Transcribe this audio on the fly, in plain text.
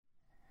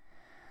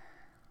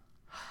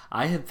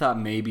I had thought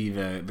maybe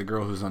the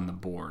girl who's on the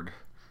board,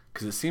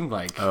 because it seemed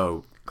like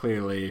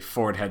clearly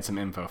Ford had some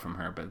info from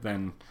her, but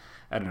then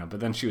I don't know. But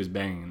then she was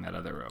banging that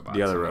other robot.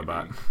 The other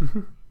robot,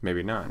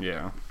 maybe not.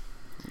 Yeah,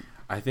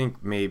 I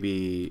think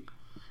maybe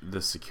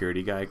the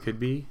security guy could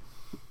be.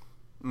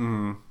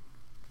 The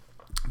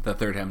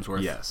third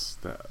Hemsworth. Yes,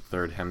 the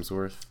third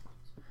Hemsworth,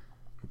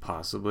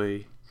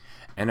 possibly.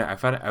 And I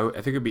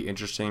think it'd be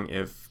interesting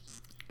if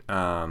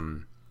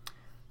there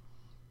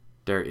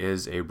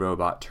is a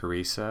robot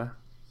Teresa.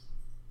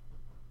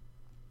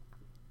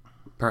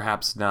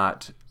 Perhaps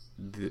not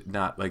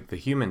like the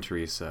human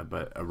Teresa,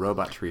 but a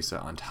robot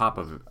Teresa on top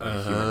of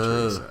a human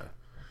Teresa.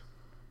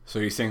 So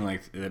you're saying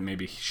like that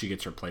maybe she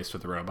gets replaced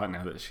with a robot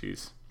now that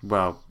she's...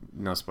 Well,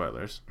 no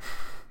spoilers.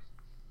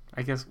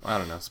 I guess, I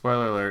don't know.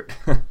 Spoiler alert.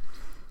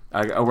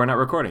 We're not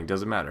recording.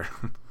 Doesn't matter.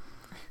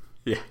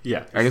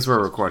 Yeah. I guess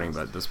we're recording,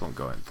 but this won't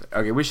go in.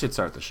 Okay, we should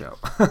start the show.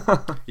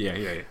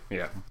 Yeah.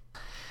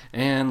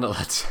 And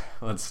let's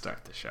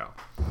start the show.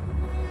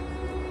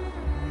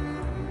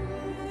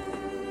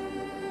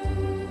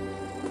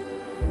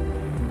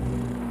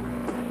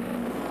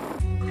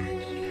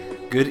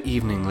 Good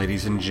evening,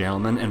 ladies and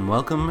gentlemen, and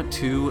welcome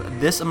to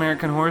This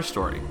American Horror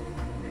Story,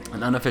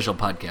 an unofficial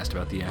podcast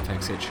about the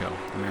FX hit show,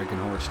 American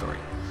Horror Story.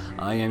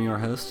 I am your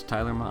host,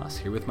 Tyler Moss,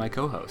 here with my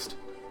co-host,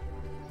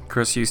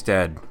 Chris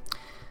Husted.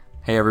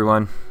 Hey,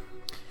 everyone.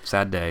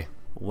 Sad day.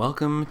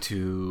 Welcome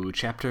to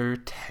Chapter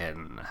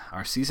 10,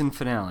 our season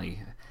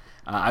finale.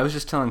 I was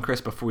just telling Chris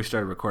before we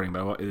started recording,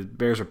 but it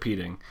bears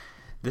repeating.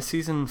 This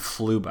season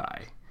flew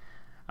by.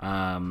 It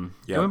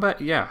went by,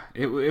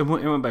 it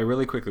went by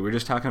really quickly. We were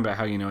just talking about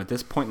how, at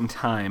this point in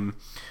time,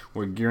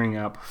 we're gearing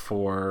up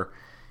for,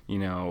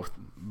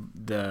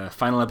 the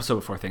final episode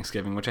before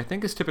Thanksgiving, which I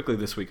think is typically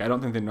this week. I don't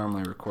think they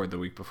normally record the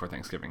week before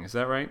Thanksgiving. Is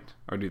that right?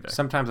 Or do they?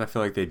 Sometimes I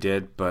feel like they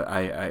did, but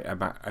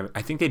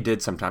I think they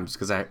did sometimes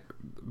in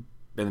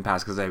the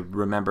past, because I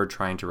remember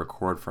trying to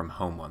record from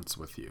home once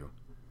with you.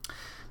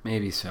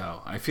 Maybe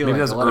so. I feel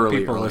like a lot of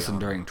people listen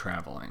during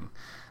traveling.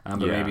 But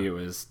maybe it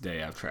was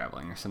day of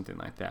traveling or something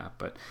like that.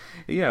 But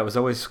yeah, it was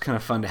always kind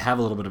of fun to have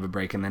a little bit of a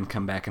break and then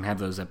come back and have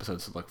those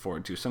episodes to look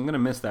forward to. So I'm going to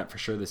miss that for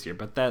sure this year.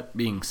 But that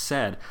being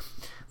said,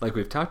 like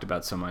we've talked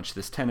about so much,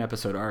 this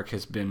 10-episode arc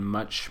has been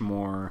much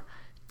more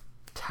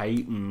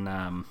tight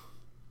and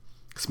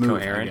smooth,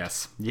 coherent. I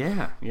guess.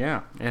 Yeah,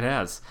 it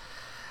has.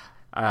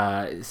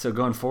 So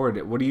going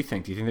forward, what do you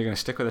think? Do you think they're going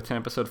to stick with a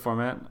 10-episode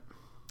format?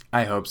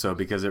 I hope so,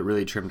 because it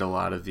really trimmed a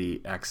lot of the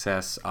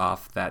excess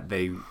off that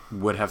they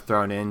would have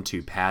thrown in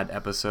to pad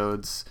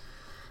episodes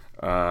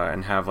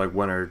and have like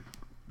one or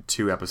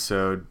two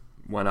episode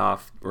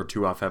one-off or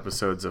two-off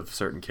episodes of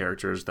certain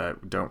characters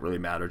that don't really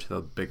matter to the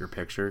bigger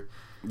picture.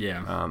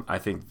 Yeah. I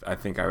think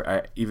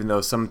even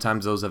though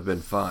sometimes those have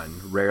been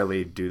fun,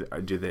 rarely do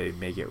they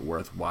make it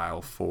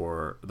worthwhile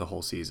for the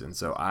whole season.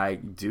 So I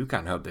do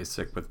kind of hope they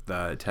stick with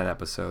the 10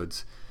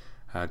 episodes.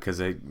 Because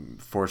they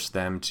force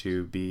them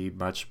to be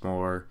much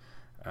more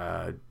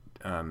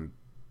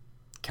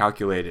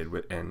calculated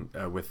with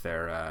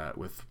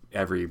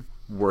every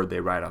word they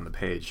write on the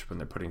page when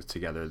they're putting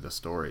together the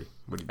story.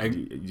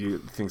 Do you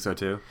think so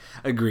too?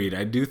 Agreed.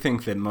 I do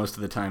think that most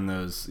of the time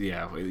those, we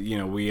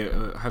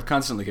have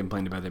constantly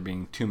complained about there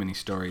being too many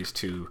stories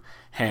to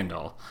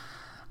handle.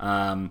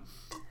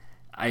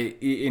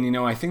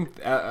 I think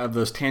of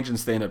those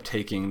tangents they end up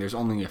taking, there's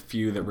only a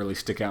few that really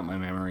stick out in my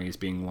memory as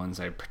being ones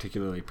I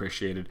particularly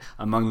appreciated.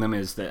 Among them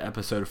is the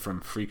episode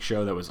from Freak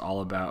Show that was all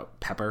about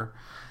Pepper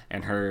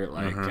and her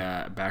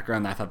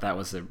background. I thought that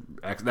was an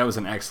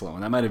excellent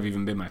one. That might have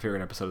even been my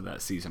favorite episode of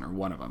that season, or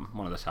one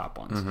of the top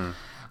ones.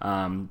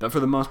 Mm-hmm. But for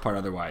the most part,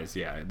 otherwise,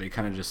 they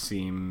kind of just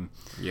seem...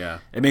 Yeah.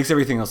 It makes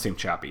everything else seem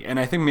choppy. And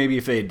I think maybe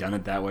if they had done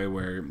it that way,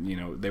 where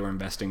they were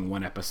investing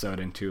one episode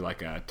into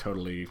like a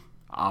totally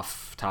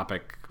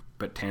off-topic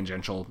but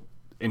tangential,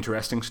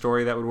 interesting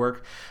story, that would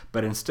work.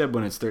 But instead,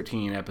 when it's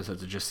 13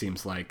 episodes, it just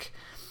seems like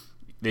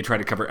they try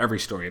to cover every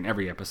story in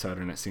every episode,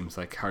 and it seems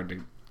like hard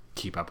to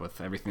keep up with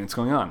everything that's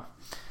going on.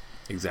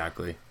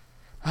 Exactly.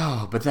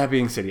 Oh, but that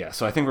being said,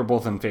 so I think we're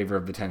both in favor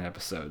of the 10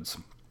 episodes.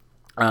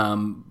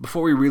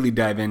 Before we really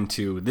dive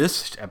into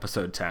this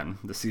episode 10,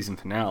 the season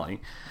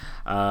finale,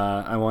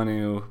 I want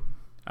to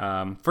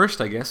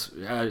first, I guess,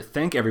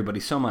 thank everybody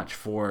so much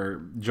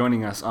for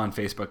joining us on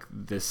Facebook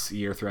this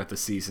year throughout the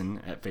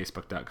season at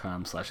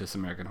facebook.com/This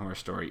American Horror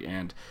Story,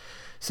 and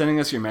sending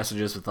us your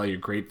messages with all your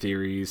great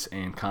theories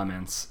and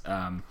comments.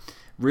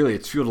 Really,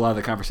 it's fueled a lot of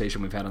the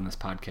conversation we've had on this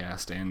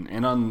podcast,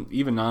 and on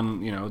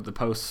the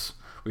posts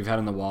we've had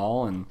on the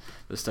wall and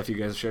the stuff you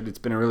guys have shared. It's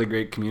been a really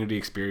great community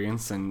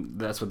experience, and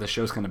that's what the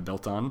show's kind of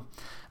built on,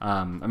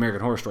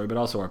 American Horror Story, but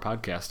also our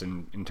podcast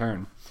in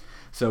turn.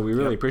 So we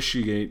really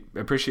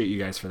appreciate you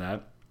guys for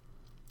that,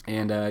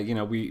 and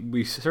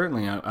we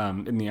certainly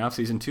in the off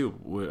season too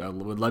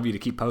would love you to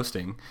keep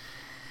posting,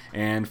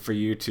 and for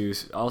you to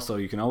also,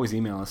 you can always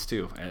email us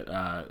too at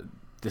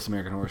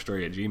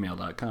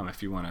thisamericanhorrorstory@gmail.com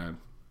if you want to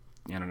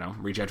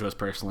reach out to us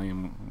personally,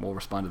 and we'll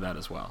respond to that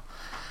as well.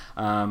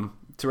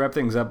 to wrap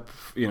things up,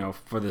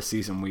 for this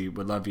season, we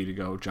would love you to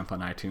go jump on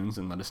iTunes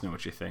and let us know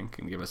what you think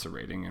and give us a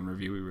rating and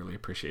review. We really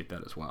appreciate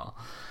that as well.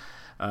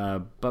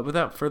 But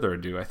without further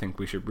ado, I think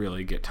we should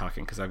really get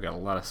talking because I've got a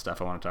lot of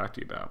stuff I want to talk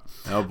to you about.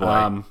 Oh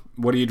boy.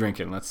 What are you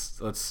drinking?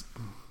 Let's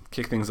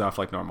kick things off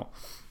like normal.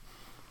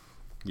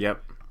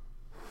 Yep.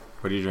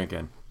 What are you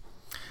drinking?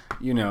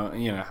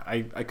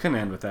 I couldn't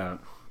end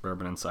without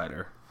bourbon and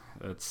cider.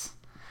 It's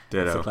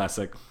a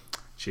classic.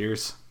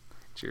 Cheers.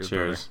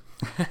 Cheers.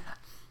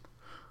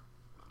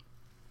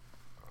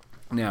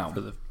 Now,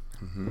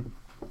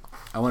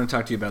 I want to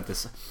talk to you about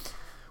this.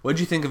 What did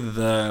you think of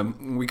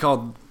we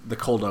called the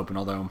cold open,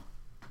 although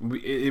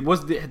it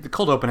was the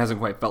cold open hasn't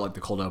quite felt like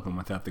the cold open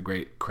without the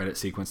great credit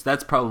sequence.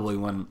 That's probably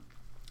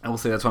I will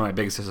say that's one of my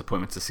biggest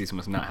disappointments this season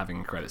was not having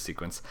a credit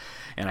sequence.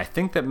 And I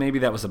think that maybe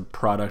that was a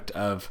product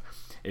of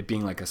it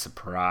being like a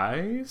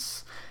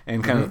surprise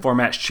and kind of the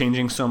format's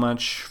changing so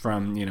much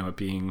from, it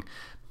being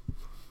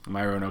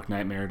My Roanoke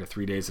Nightmare to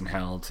 3 Days in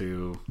Hell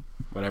to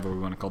whatever we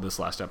want to call this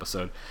last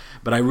episode.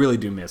 But I really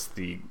do miss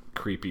the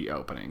creepy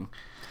opening.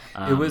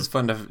 It was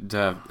fun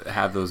to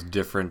have those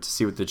different, to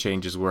see what the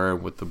changes were,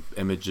 what the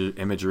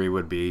imagery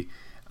would be.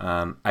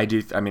 The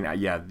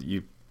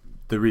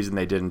reason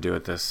they didn't do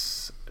it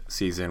this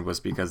season was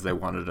because they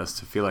wanted us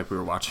to feel like we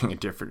were watching a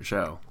different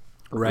show.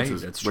 Right,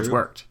 that's true. Which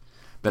worked.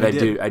 But I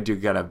do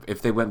gotta,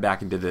 if they went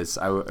back and did this,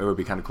 it would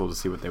be kind of cool to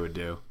see what they would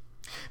do.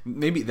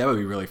 Maybe that would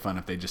be really fun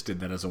if they just did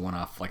that as a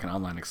one-off, like an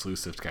online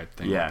exclusive type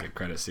thing, like a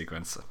credit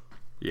sequence.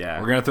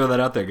 Yeah. We're going to throw that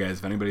out there, guys.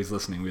 If anybody's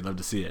listening, we'd love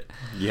to see it.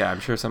 Yeah, I'm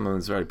sure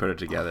someone's already put it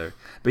together.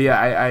 But yeah,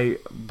 I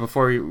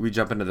before we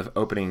jump into the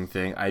opening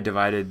thing, I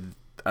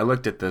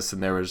looked at this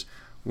and there was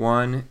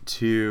 1,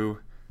 2,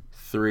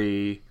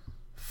 3,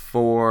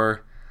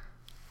 4,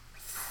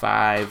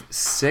 5,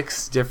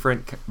 6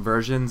 different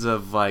versions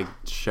of like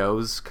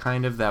shows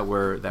kind of that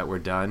were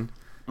done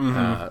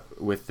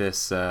with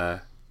this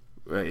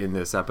in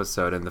this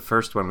episode. And the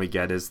first one we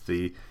get is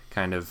the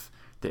kind of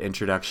the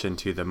introduction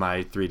to the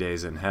My 3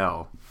 Days in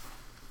Hell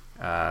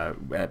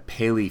at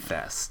Paley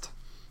Fest.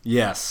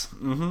 Yes.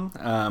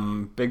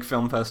 Big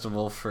film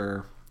festival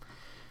for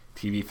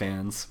TV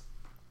fans.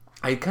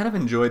 I kind of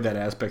enjoyed that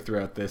aspect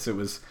throughout this. It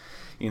was,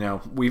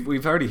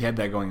 we've already had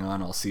that going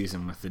on all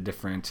season with the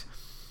different,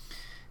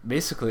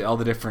 basically all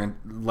the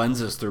different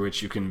lenses through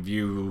which you can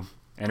view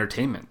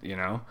entertainment,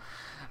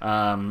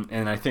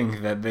 And I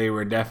think that they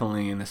were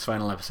definitely in this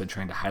final episode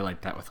trying to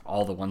highlight that with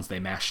all the ones they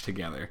mashed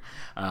together.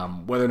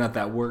 Whether or not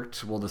that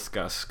worked, we'll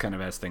discuss kind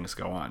of as things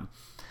go on.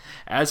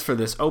 As for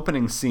this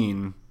opening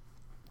scene,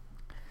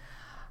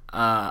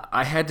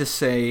 I had to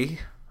say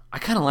I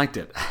kind of liked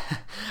it.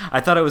 I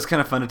thought it was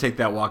kind of fun to take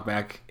that walk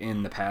back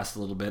in the past a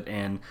little bit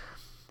and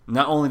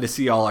not only to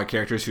see all our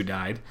characters who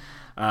died,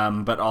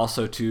 but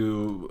also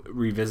to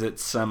revisit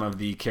some of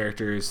the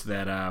characters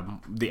that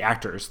the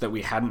actors that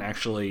we hadn't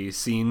actually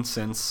seen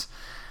since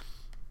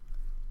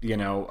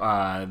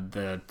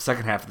the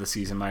second half of the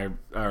season,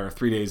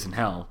 3 Days in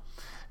Hell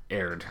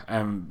aired.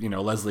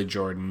 Leslie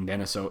Jordan,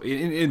 Dennis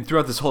and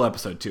throughout this whole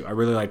episode too. I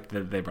really liked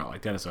that they brought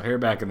like Dennis O'Hare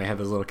back and they had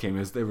those little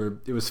cameos.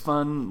 It was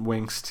fun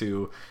winks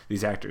to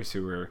these actors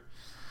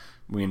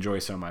we enjoy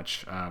so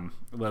much.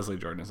 Leslie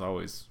Jordan is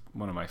always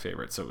one of my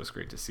favorites, so it was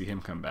great to see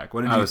him come back.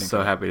 What did you think? I was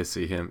so happy to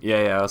see him.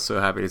 Yeah, I was so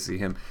happy to see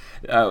him.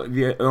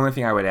 The only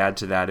thing I would add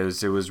to that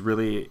is it was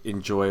really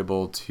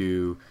enjoyable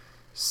to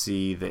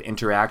see the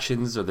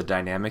interactions or the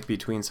dynamic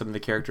between some of the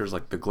characters,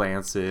 like the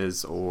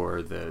glances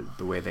or the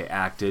way they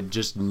acted,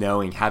 just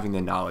having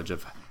the knowledge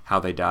of how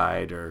they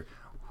died or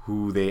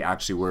who they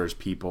actually were as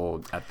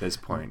people at this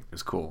point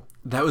is cool.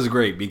 That was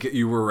great, because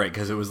you were right,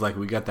 because it was like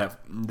we got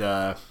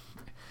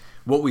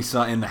what we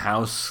saw in the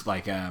house,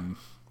 like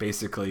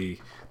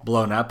basically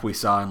blown up, we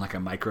saw in like a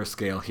micro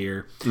scale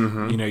here.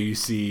 You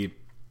see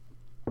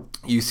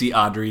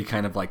Audrey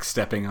kind of like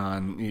stepping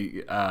on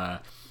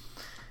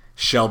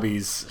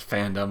Shelby's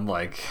fandom,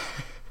 like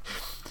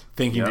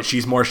thinking that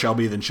she's more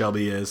Shelby than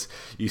Shelby is.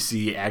 You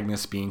see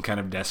Agnes being kind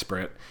of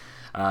desperate.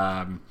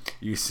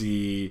 You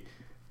see,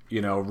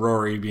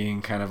 Rory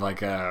being kind of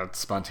like a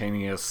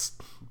spontaneous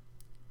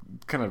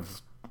kind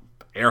of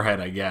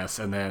airhead, I guess.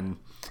 And then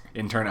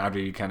in turn,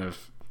 Audrey kind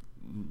of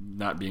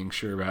not being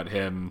sure about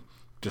him,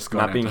 just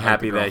going not being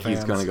happy that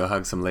he's going to go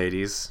hug some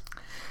ladies.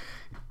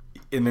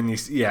 And then you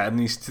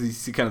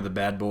see kind of the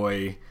bad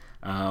boy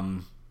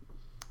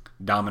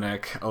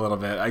Dominic a little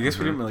bit. I guess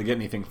we didn't really get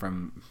anything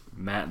from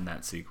Matt in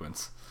that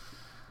sequence.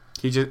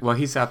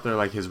 He's out there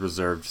like his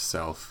reserved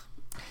self.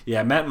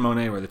 Yeah, Matt and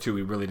Monet were the two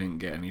we really didn't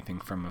get anything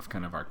from of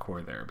kind of our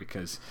core there,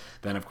 because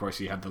then of course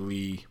you have the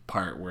Lee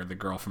part where the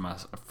girl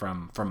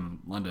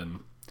from London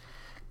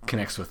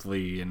connects with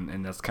Lee,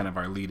 and that's kind of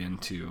our lead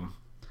into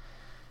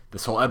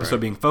this whole episode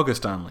being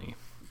focused on Lee.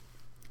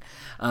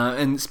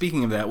 And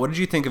speaking of that, what did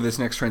you think of this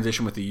next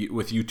transition with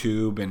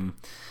YouTube? And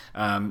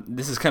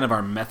this is kind of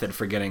our method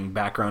for getting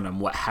background on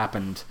what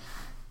happened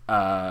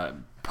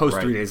post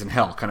 3 Days in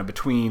Hell, kind of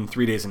between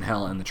 3 Days in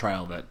Hell and the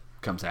trial that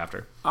comes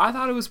after. I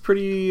thought it was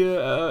pretty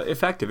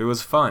effective. It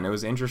was fun. It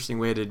was an interesting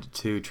way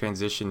to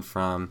transition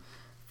from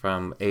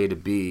from A to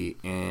B,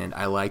 and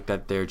I like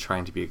that they're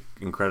trying to be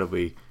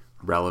incredibly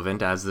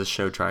relevant, as this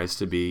show tries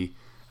to be,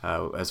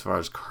 as far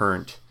as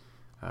current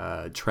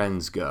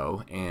trends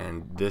go.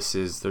 And there's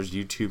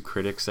YouTube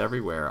critics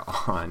everywhere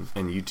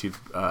and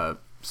YouTube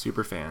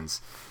super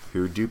fans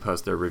who do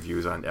post their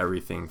reviews on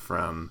everything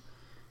from,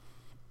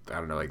 I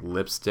don't know, like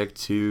lipstick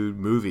to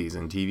movies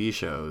and TV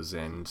shows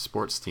and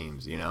sports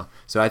teams, you know.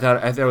 So I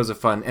thought it was a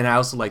fun, and I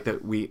also like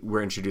that we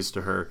were introduced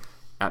to her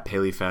at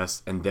Paley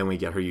Fest, and then we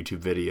get her YouTube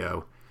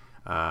video,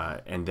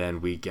 and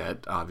then we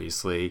get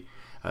obviously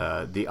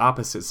the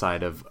opposite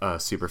side of a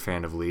super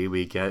fan of Lee.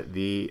 We get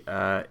the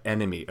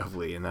enemy of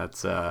Lee, and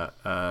that's the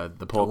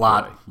Polk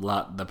Boy.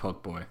 The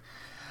Polk Boy.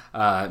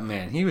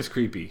 Man, he was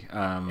creepy.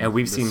 And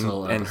we've seen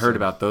and heard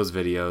about those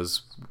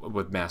videos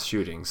with mass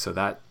shootings, so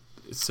that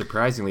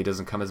surprisingly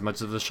doesn't come as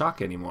much of a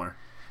shock anymore.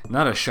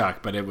 Not a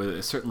shock, but it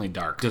was certainly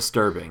dark.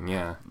 Disturbing,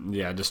 yeah.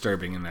 Yeah,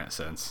 disturbing in that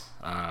sense.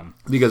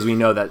 Because we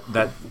know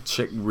that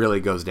shit really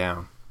goes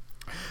down.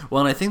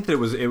 Well, and I think that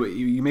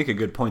you make a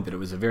good point that it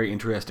was a very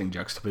interesting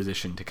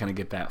juxtaposition to kind of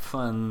get that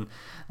fun,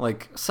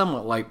 like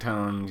somewhat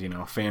light-toned,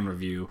 fan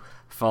review,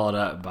 followed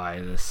up by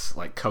this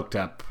like coked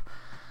up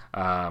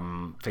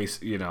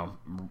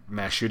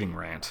mass shooting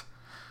rant.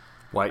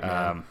 White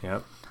man.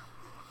 Yep.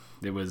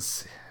 It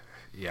was,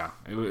 yeah,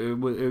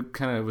 it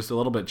kind of was a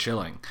little bit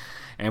chilling.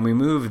 And we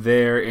moved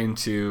there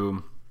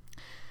into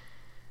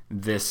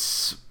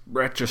this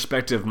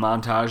retrospective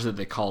montage that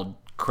they called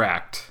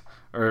Cracked.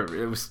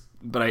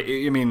 But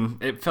I mean,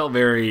 it felt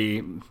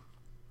very,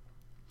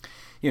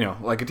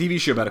 like a TV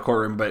show about a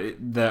courtroom, but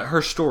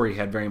her story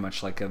had very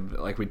much like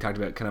we talked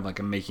about, kind of like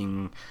a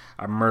making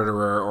a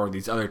murderer or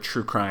these other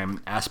true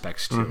crime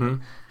aspects to it.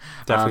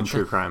 Definitely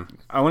true crime.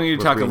 I want you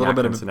to talk a little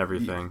bit about and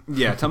everything.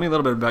 Yeah, tell me a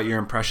little bit about your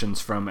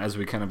impressions from as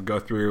we kind of go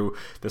through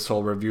this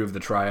whole review of the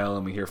trial,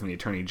 and we hear from the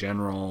Attorney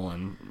General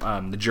and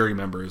the jury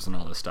members and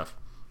all this stuff.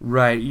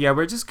 Right. Yeah,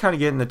 we're just kind of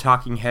getting the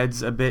talking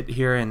heads a bit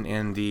here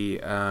in the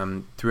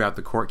throughout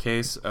the court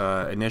case.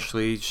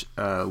 Initially,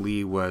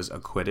 Lee was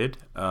acquitted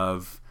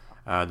of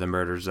the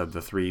murders of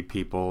the 3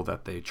 people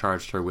that they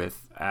charged her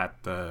with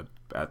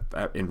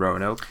in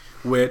Roanoke,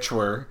 which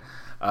were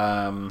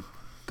the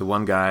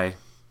one guy,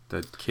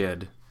 the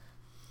kid,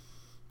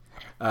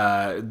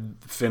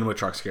 Finn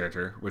Wittrock's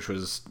character, which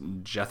was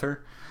Jether,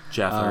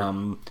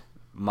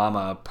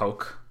 Mama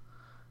Polk,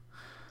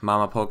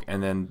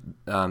 and then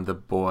the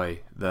boy,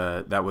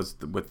 that was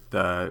with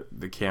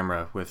the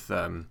camera with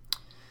the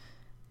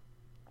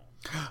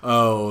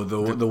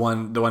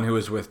one who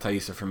was with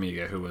Taissa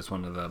Farmiga, who was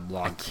one of the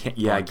blog.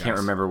 I can't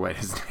remember what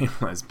his name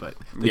was, but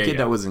the kid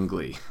that was in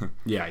Glee.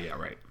 yeah,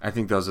 right. I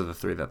think those are the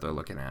 3 that they're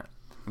looking at.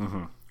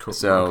 Mm-hmm. Cool.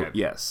 So okay.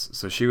 Yes,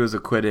 so she was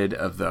acquitted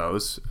of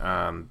those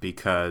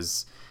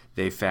because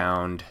they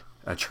found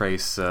a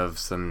trace of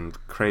some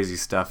crazy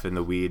stuff in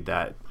the weed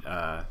that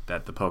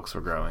the Polks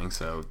were growing.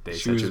 So they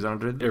said she was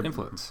under the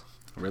influence.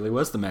 Really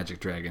was the magic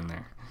dragon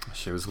there.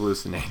 She was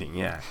hallucinating,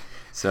 yeah.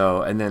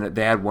 So, and then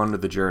they had one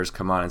of the jurors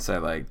come on and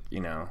say,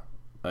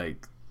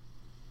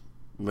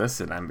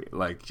 listen,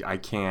 I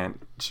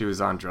can't. She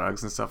was on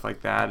drugs and stuff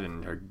like that,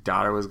 and her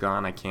daughter was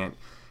gone. I can't.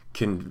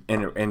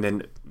 And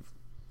then.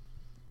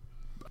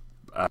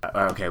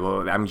 Okay,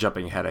 well, I'm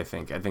jumping ahead. I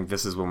think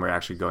this is when we're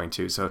actually going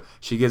to. So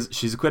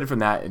she's acquitted from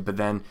that, but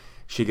then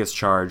she gets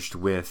charged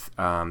with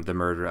the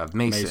murder of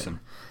Mason.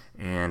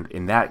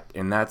 And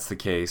that's the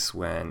case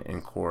when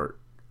in court,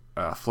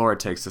 Flora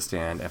takes the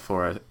stand, and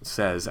Flora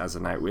says as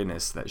an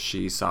eyewitness that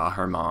she saw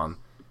her mom,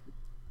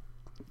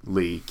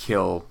 Lee,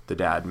 kill the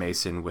dad,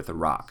 Mason, with a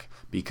rock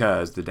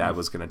because the dad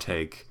was going to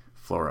take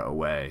Flora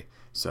away.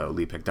 So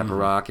Lee picked up a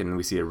rock, and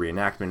we see a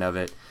reenactment of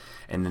it.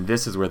 And then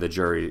this is where the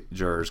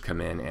jurors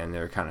come in, and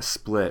they're kind of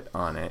split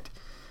on it.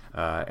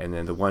 And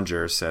then the one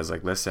juror says,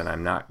 listen,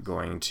 I'm not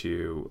going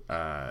to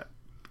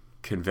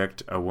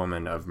convict a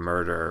woman of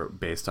murder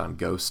based on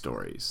ghost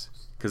stories.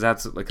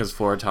 Because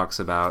Flora talks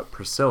about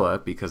Priscilla,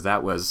 because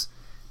that was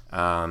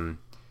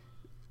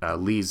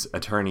Lee's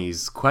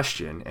attorney's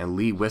question. And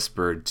Lee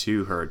whispered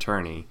to her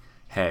attorney,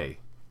 hey,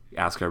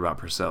 ask her about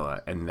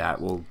Priscilla. And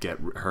that will get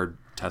her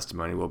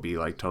testimony will be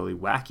totally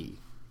wacky.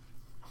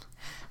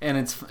 And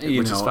it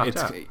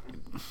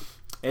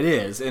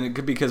is,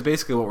 and because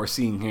basically what we're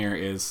seeing here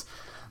is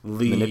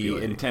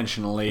Lee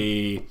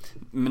intentionally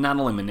not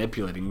only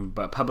manipulating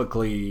but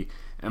publicly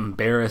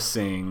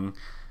embarrassing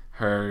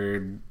her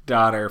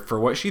daughter for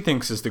what she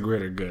thinks is the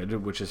greater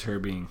good, which is her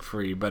being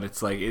free. But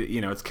it's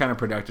it's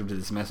counterproductive to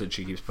this message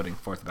she keeps putting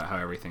forth about how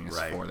everything is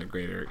for the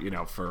greater,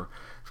 for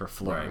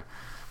Flora.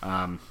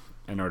 Right.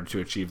 In order to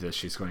achieve this,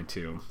 she's going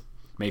to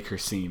make her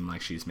seem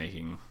like she's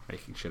making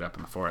shit up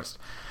in the forest.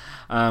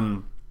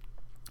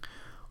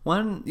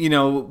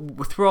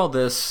 Through all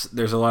this,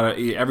 there's a lot of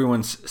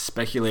everyone's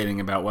speculating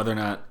about whether or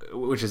not,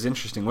 which is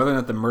interesting, whether or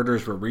not the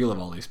murders were real of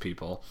all these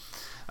people.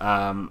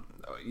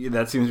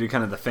 That seems to be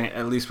kind of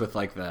at least with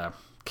the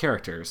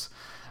characters,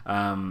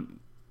 in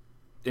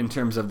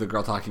terms of the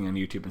girl talking on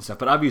YouTube and stuff.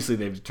 But obviously,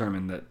 they've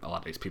determined that a lot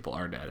of these people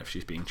are dead if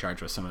she's being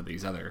charged with some of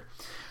these other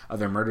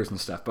murders and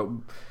stuff. But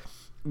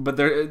but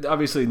there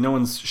obviously no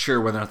one's sure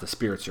whether or not the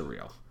spirits are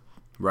real.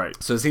 Right.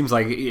 So it seems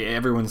like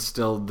everyone's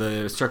still,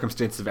 the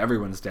circumstance of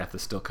everyone's death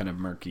is still kind of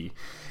murky.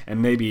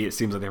 And maybe it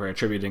seems like they were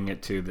attributing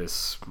it to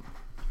this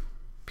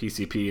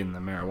PCP and the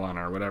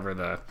marijuana or whatever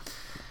the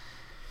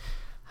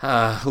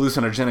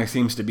hallucinogenic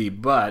seems to be.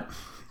 But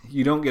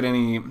you don't get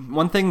any...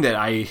 One thing that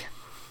I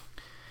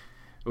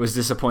was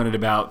disappointed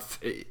about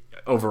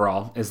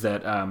overall is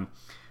that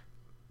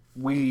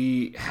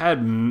we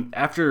had...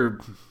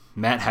 After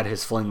Matt had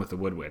his fling with the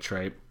Wood Witch,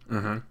 right?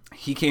 Mm-hmm.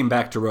 He came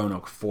back to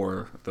Roanoke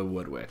for the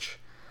Wood Witch.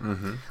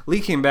 Mm-hmm.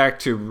 Lee came back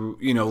to,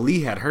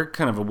 Lee had her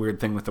kind of a weird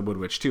thing with the Wood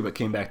Witch too, but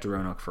came back to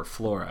Roanoke for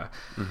Flora.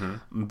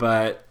 Mm-hmm.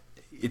 But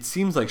it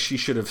seems like she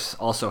should have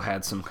also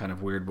had some kind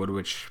of weird Wood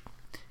Witch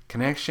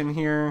connection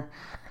here.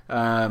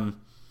 I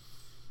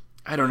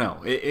don't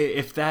know.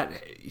 If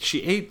that,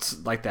 she ate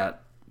like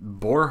that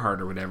boar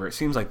heart or whatever, it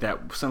seems like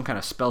that some kind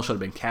of spell should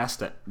have been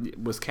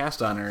was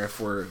cast on her if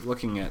we're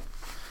looking at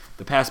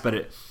the past,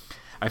 but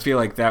I feel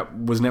like that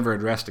was never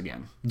addressed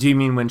again. Do you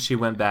mean when she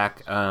went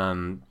back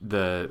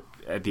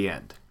at the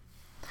end?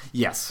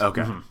 Yes.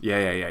 Okay. Mm-hmm.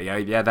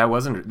 Yeah. That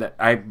wasn't that.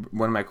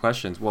 One of my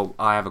questions. Well,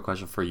 I have a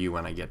question for you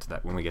when I get to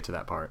that. When we get to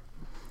that part.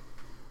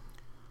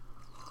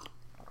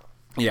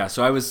 Yeah.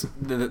 So I was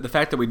the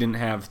fact that we didn't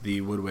have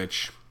the Wood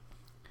Witch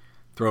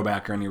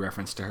throwback or any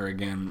reference to her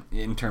again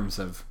in terms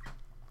of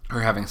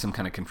her having some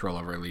kind of control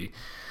over Lee.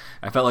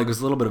 I felt like it was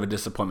a little bit of a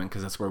disappointment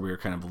because that's where we were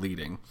kind of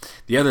leading.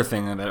 The other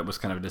thing that it was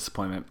kind of a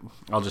disappointment,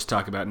 I'll just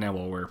talk about now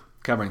while we're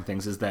covering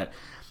things, is that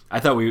I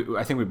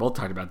think we both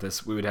talked about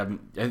this. We would have,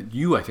 I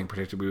think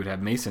predicted we would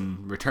have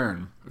Mason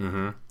return.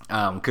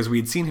 Because we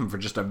had seen him for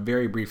just a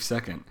very brief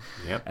second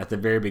at the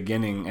very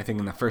beginning, I think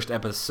in the first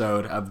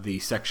episode of the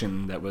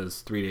section that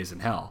was 3 Days in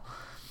Hell.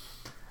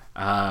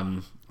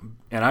 And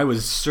I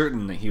was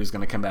certain that he was going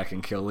to come back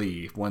and kill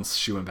Lee once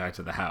she went back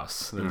to the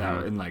house.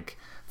 And like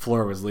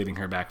Flora was leading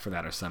her back for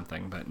that or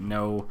something, but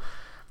no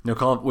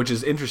call, which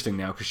is interesting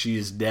now because she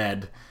is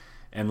dead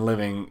and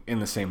living in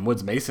the same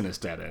woods Mason is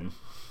dead in.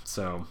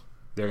 So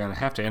they're going to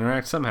have to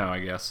interact somehow, I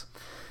guess.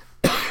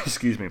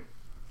 Excuse me.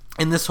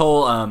 In this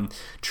whole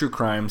true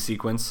crime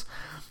sequence,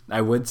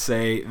 I would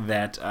say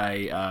that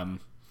I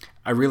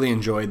really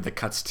enjoyed the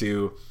cuts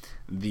to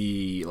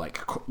the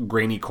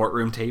grainy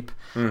courtroom tape,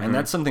 and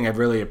that's something I've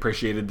really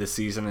appreciated this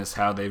season is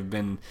how they've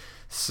been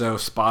so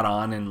spot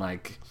on in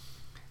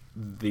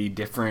the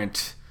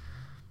different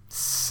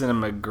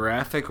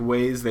cinematographic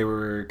ways they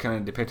were kind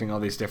of depicting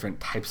all these different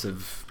types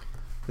of.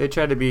 They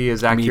tried to be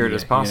as accurate media,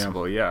 as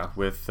possible,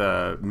 with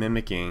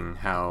mimicking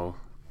how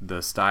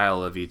the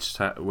style of each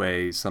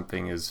way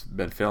something has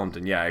been filmed.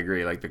 And I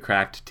agree. Like the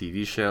Cracked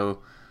TV show,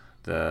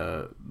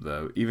 the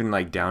even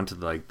down to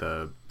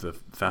the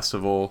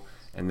festival,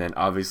 and then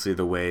obviously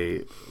the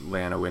way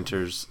Lana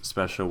Winter's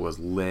special was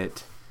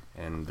lit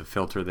and the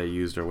filter they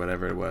used or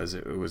whatever it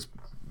was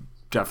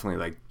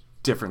definitely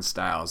different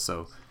styles.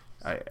 So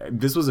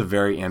this was a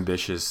very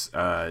ambitious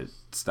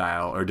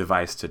style or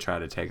device to try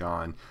to take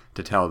on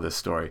to tell this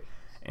story.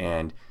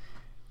 And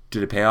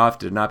did it pay off?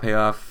 Did it not pay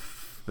off?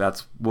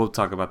 We'll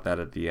talk about that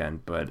at the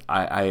end. But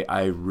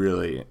I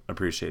really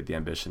appreciate the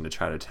ambition to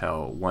try to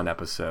tell one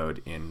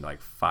episode in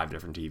 5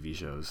 different TV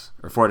shows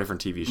or 4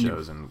 different TV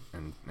shows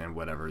and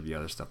whatever the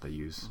other stuff they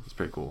use. It's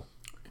pretty cool.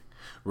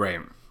 Right.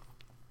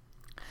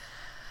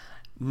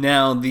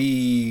 Now,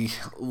 the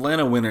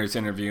Lana Winters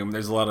interview,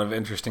 there's a lot of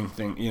interesting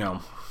things,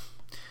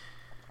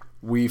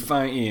 we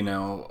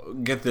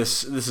find, get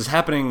this is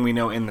happening, we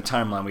know in the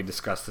timeline, we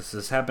discussed this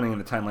is happening in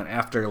the timeline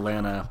after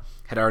Lana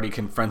had already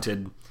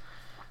confronted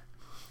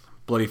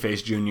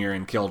Bloodyface Jr.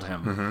 and killed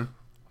him.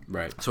 Mm-hmm.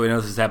 Right. So we know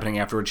this is happening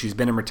afterwards. She's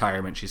been in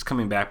retirement. She's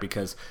coming back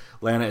because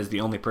Lana is the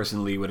only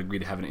person Lee would agree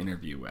to have an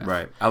interview with.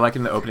 Right. I like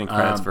in the opening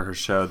credits for her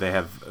show, they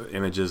have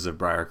images of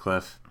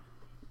Briarcliff.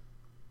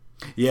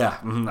 Yeah,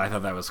 I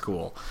thought that was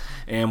cool.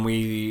 And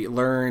we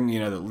learn,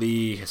 that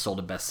Lee has sold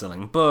a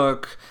best-selling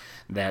book,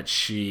 that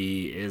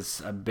she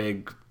is a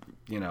big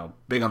on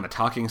the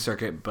talking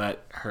circuit,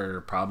 but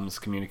her problems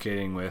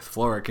communicating with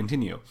Flora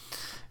continue.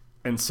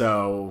 And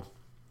so,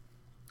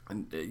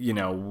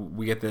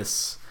 we get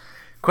this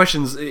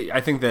questions.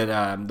 I think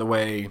that the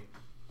way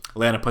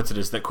Lana puts it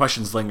is that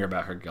questions linger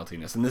about her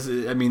guiltiness. And this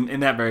is, in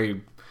that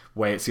very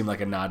way, it seemed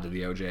like a nod to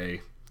the OJ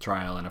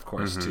trial and, of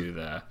course, to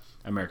the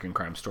American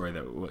Crime Story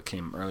that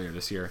came earlier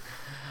this year.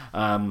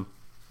 What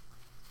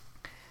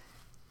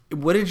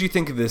did you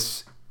think of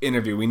this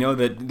interview? We know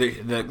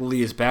that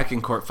Lee is back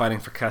in court fighting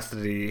for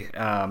custody,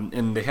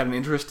 and they had an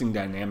interesting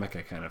dynamic,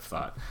 I kind of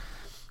thought.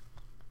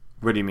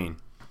 What do you mean?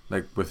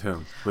 With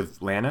whom?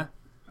 With Lana?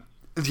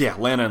 Yeah,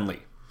 Lana and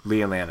Lee.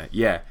 Lee and Lana,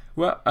 yeah.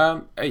 Well,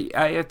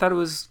 I thought it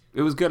was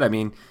good.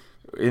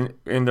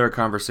 In their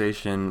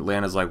conversation,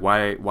 Lana's like,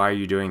 why are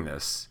you doing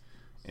this?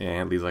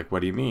 And Lee's like, what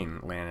do you mean?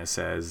 Lana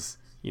says,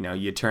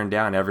 you turned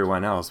down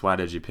everyone else. Why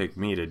did you pick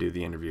me to do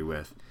the interview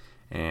with?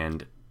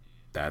 And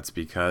that's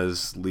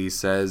because Lee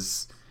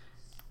says,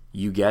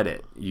 you get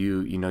it.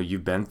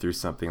 You've been through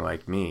something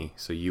like me,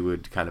 so you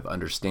would kind of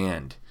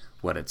understand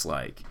what it's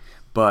like.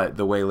 But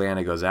the way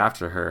Lana goes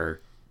after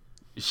her,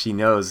 she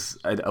knows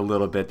a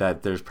little bit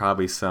that there's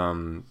probably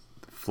some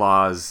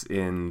flaws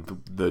in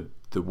the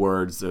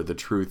words or the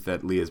truth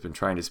that Leah's been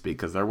trying to speak,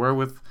 because there were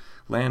with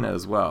Lana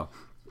as well.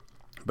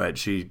 But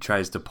she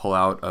tries to pull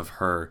out of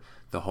her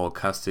the whole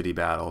custody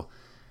battle,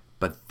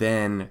 but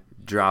then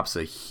drops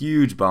a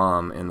huge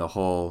bomb in the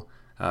whole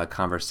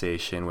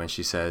conversation when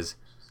she says,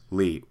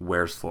 "Lee,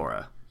 where's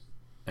Flora?"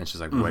 And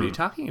she's like, "What are you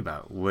talking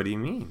about? What do you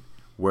mean?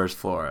 Where's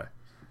Flora?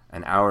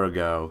 An hour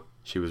ago,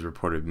 she was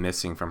reported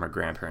missing from her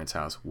grandparents'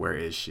 house. Where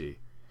is she?"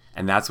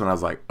 And that's when I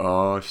was like,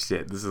 "Oh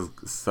shit,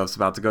 stuff's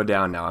about to go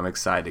down now." I'm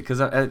excited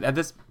because at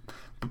this,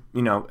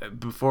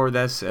 before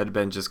this, it had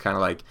been just kind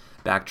of like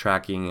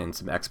backtracking and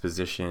some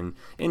exposition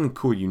in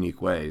cool,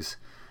 unique ways.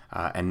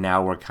 And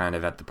now we're kind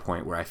of at the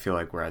point where I feel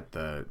like we're at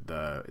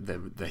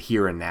the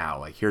here and now.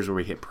 Like, here's where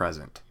we hit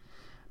present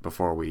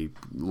before we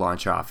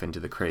launch off into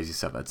the crazy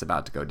stuff that's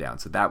about to go down.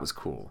 So that was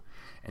cool.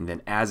 And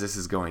then as this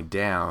is going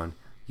down,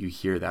 you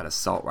hear that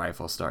assault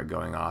rifle start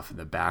going off in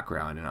the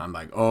background, and I'm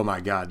like, oh my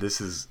god,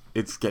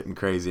 it's getting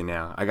crazy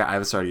now. I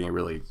was starting getting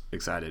really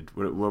excited.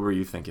 What were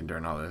you thinking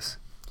during all this?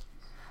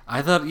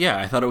 I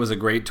thought it was a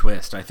great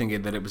twist. I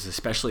think that it was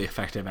especially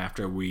effective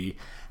after we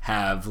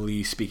have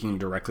Lee speaking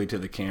directly to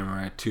the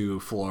camera, to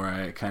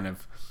Flora, kind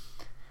of,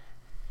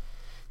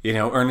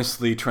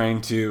 earnestly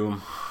trying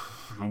to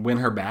win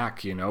her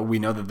back. We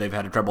know that they've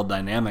had a troubled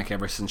dynamic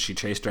ever since she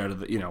chased her out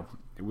of the,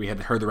 we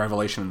had heard the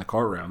revelation in the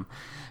courtroom,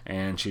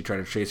 and she tried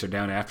to chase her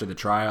down after the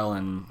trial,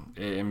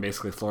 and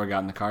basically Flora got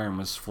in the car and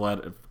was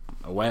fled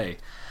away.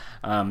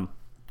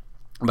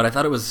 But I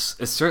thought it was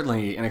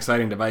certainly an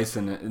exciting device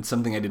and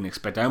something I didn't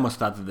expect. I almost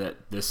thought that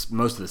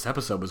most of this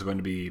episode was going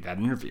to be that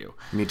interview.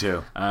 Me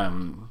too.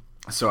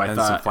 So I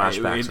thought some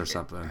flashbacks or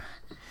something.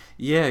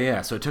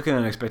 Yeah. So it took an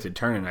unexpected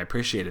turn, and I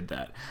appreciated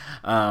that.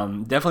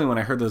 Definitely, when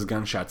I heard those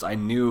gunshots, I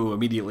knew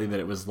immediately that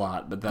it was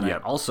Lot. But then I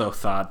also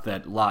thought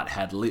that Lot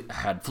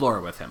had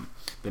Flora with him.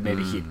 That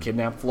maybe he'd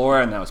kidnapped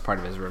Flora, and that was part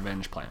of his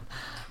revenge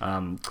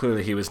plan.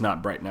 Clearly, he was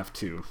not bright enough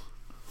to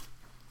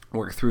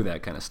work through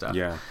that kind of stuff.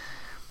 Yeah.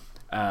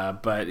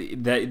 But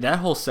that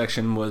whole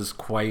section was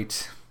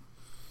quite,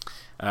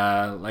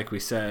 like we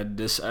said,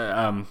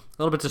 a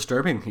little bit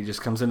disturbing. He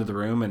just comes into the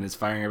room and is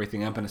firing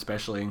everything up, and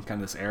especially in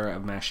kind of this era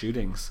of mass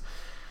shootings,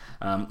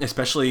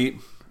 especially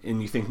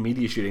in, you think,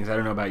 media shootings. I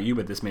don't know about you,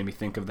 but this made me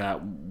think of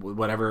that,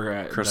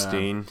 whatever.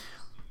 Christine.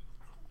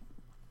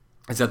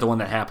 Is that the one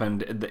that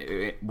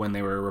happened when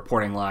they were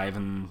reporting live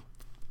and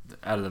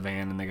out of the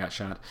van and they got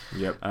shot?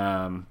 Yep.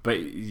 And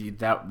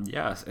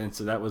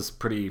so that was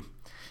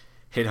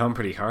hit home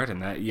pretty hard,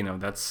 and that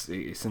that's,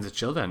 it sends a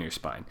chill down your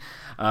spine.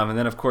 And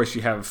then of course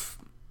you have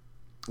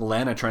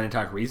Lana trying to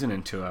talk reason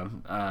into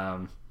him,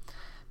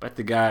 but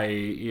the guy,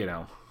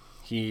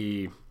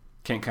 he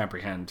can't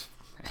comprehend,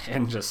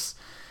 and just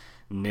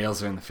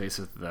nails her in the face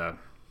with the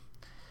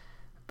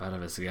butt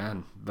of his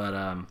gun. But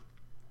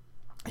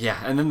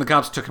and then the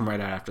cops took him right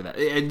out after that.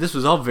 This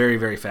was all very,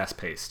 very fast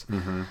paced.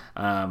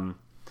 Mm-hmm.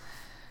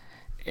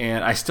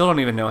 And I still don't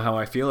even know how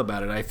I feel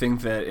about it. I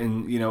think that,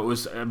 it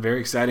was very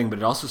exciting, but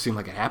it also seemed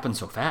like it happened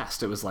so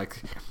fast. It was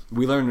like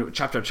we learned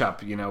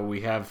chop.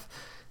 We have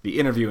the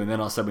interview, and then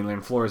all of a sudden we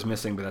learn Flora's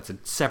missing, but that's a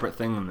separate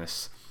thing than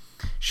this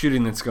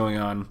shooting that's going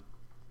on.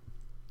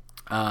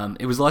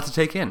 It was a lot to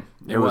take in.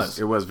 It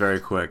was very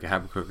quick. It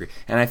happened quickly.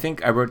 And I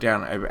think I wrote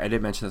down, I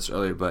did mention this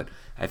earlier, but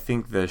I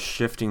think the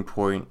shifting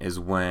point is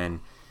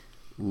when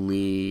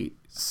Lee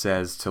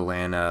says to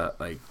Lana,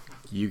 like,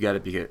 you got to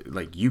be,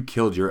 like, you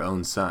killed your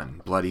own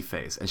son, bloody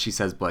face. And she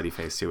says bloody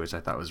face too, which I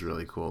thought was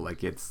really cool.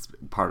 Like, it's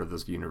part of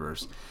this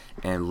universe.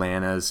 And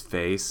Lana's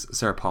face,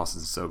 Sarah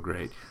Paulson's so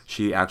great.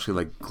 She actually,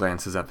 like,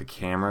 glances at the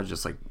camera,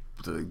 just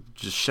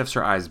shifts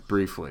her eyes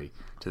briefly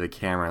to the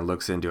camera and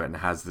looks into it, and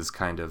has this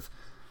kind of,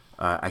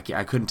 I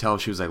couldn't tell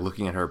if she was, like,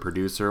 looking at her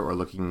producer or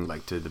looking,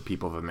 like, to the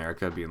people of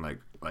America, being like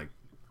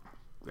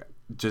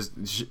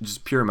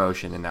just pure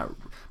emotion in that,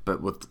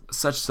 but with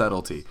such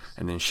subtlety,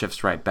 and then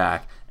shifts right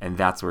back, and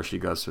that's where she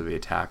goes through the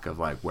attack of,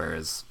 like,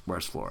 where's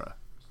Flora.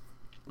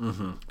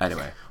 Mm-hmm.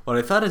 Anyway, what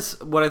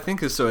I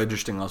think is so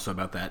interesting also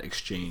about that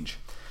exchange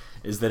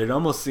is that it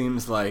almost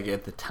seems like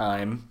at the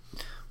time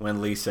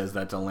when Lee says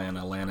that to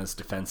Lana's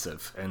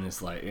defensive, and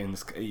it's like,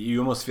 you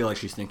almost feel like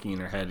she's thinking in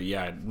her head,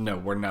 yeah, no,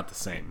 we're not the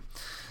same.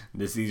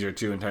 These are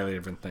two entirely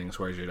different things.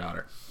 Where's your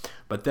daughter?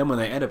 But then when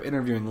they end up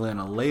interviewing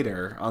Lana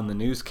later on the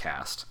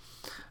newscast,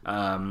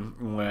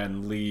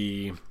 when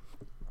Lee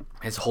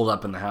is holed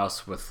up in the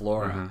house with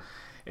Flora,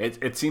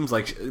 it seems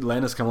like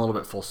Lana's come a little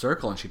bit full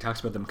circle, and she talks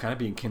about them kind of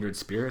being kindred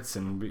spirits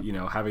and,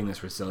 having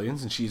this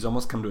resilience, and she's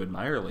almost come to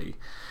admire Lee,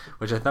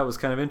 which I thought was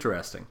kind of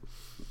interesting.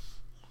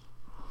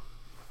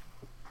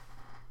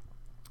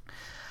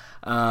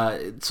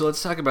 So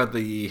let's talk about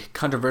the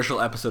controversial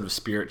episode of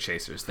Spirit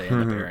Chasers they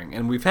end up airing.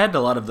 And we've had a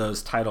lot of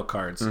those title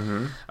cards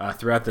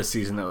throughout this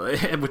season,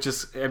 which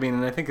is,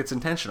 and I think it's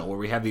intentional, where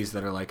we have these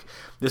that are like,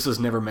 this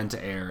was never meant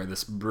to air,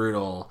 this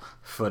brutal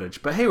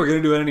footage. But hey, we're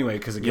going to do it anyway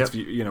because it gets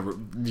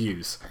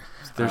views.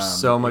 There's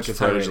so much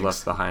footage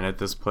left behind at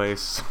this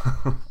place.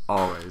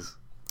 Always.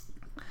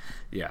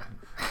 Yeah.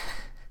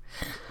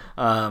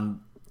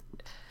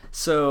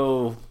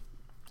 So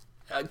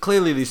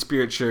clearly, these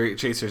spirit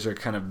chasers are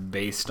kind of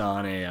based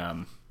on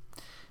a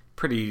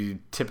pretty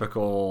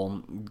typical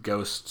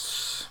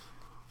ghosts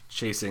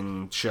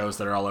chasing shows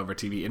that are all over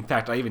TV. In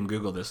fact, I even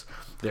Googled this.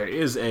 There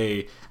is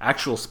a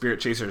actual spirit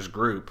chasers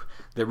group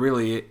that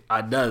really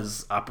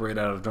does operate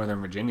out of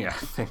Northern Virginia, I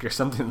think, or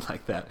something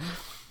like that.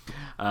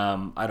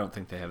 I don't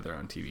think they have their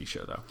own TV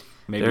show, though.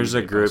 Maybe there's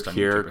a they group post on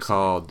here YouTube or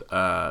called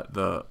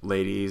the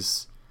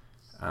Ladies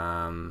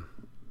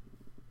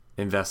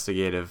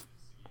Investigative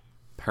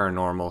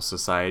Paranormal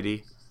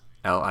Society,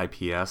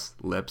 LIPS.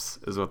 Lips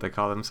is what they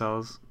call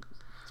themselves.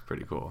 It's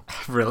pretty cool.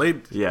 something.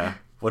 Really? Yeah.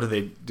 What do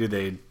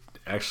they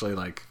actually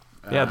like?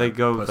 Yeah, they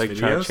go post like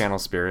try to videos channel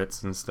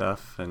spirits and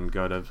stuff and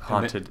go to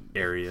haunted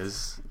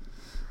areas.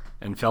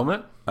 and film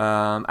it.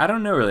 I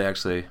don't know really,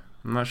 actually.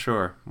 I'm not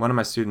sure. One of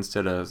my students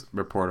did a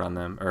report on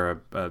them,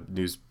 or a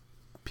news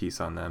piece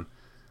on them.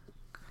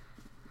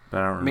 But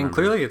I don't remember. I mean,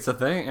 clearly it's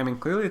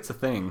a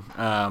thing.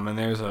 And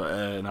there's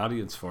an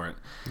audience for it.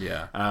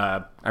 Yeah. Uh,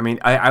 I mean,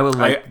 I would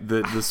like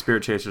the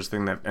Spirit Chasers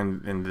thing that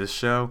in this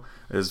show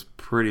is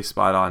pretty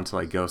spot on to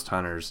like Ghost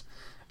Hunters,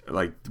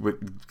 like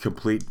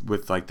complete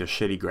with like the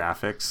shitty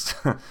graphics,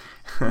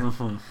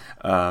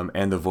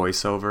 and the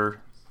voiceover.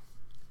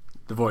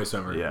 The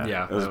voiceover,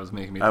 Yeah, that was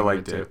making me think I of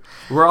liked it too.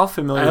 We're all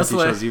familiar with also these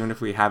like- shows, even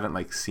if we haven't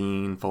like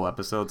seen full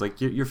episodes.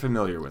 Like you're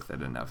familiar with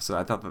it enough. So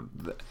I thought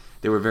that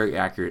they were very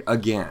accurate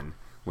again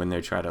when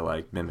they try to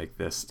like mimic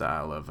this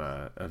style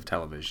of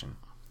television.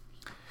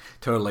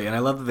 Totally, and I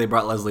love that they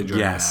brought Leslie Jordan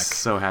Yes, back.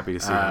 so happy to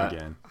see him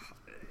again.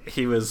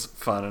 He was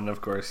fun, and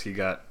of course he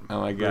got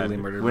Oh my god! brutally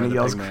murdered When by he the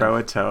yells pig man.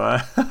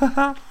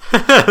 Croatoa,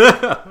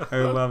 I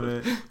love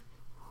it.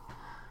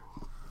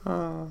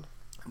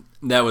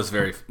 That was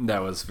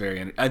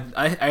very.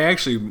 I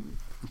actually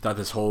thought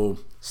this whole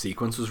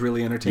sequence was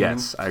really entertaining.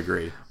 Yes, I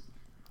agree.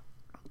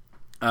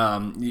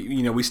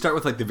 You know, we start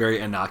with like the very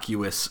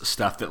innocuous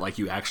stuff that like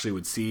you actually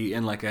would see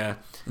in like a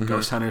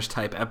Ghost Hunters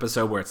type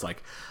episode, where it's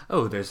like,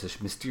 oh, there's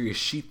this mysterious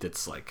sheet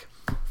that's like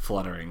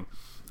fluttering,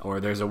 or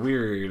there's a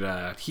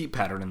weird heat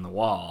pattern in the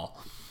wall,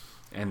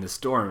 and this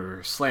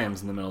door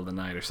slams in the middle of the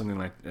night, or something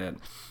like that.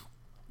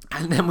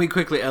 And then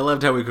I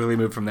loved how we quickly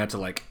moved from that to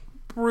like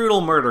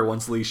brutal murder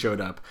once Lee showed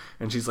up,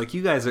 and she's like,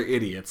 "You guys are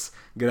idiots.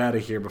 Get out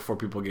of here before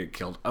people get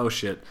killed." Oh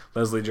shit!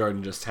 Leslie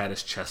Jordan just had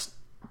his chest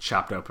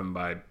chopped open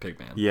by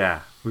Pigman.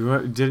 Yeah,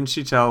 didn't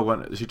she tell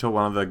one? She told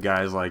one of the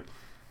guys like,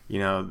 you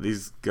know,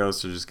 these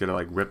ghosts are just gonna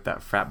like rip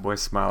that frat boy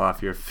smile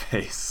off your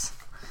face.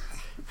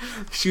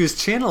 She was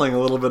channeling a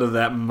little bit of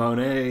that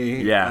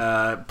Monet,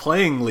 Yeah.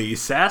 playing Lee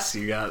Sass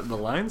you got the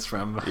lines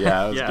from. Yeah,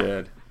 that was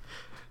good.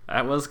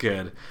 That was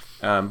good.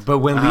 But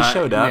when Lee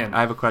showed up, man.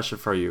 I have a question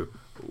for you.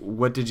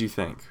 What did you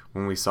think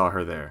when we saw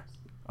her there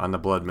on the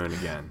Blood Moon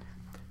again?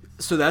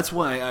 So that's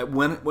why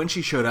when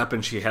she showed up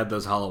and she had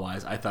those hollow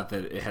eyes, I thought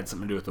that it had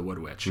something to do with the Wood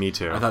Witch. Me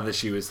too. I thought that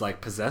she was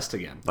like possessed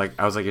again. Like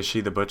I was like, is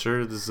she the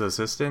butcher, this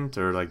assistant,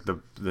 or like the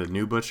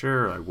new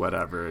butcher, or like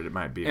whatever it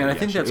might be? And But I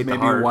think she that's ate the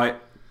maybe heart. why.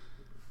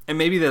 And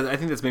maybe that I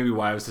think that's maybe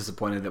why I was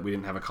disappointed that we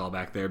didn't have a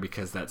callback there,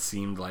 because that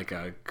seemed like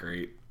a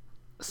great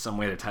some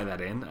way to tie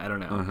that in. I don't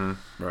know.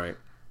 Right.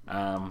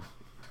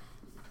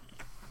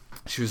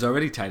 She was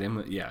already tied in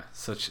with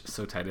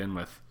so tied in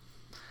with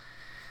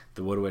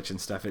the Wood Witch and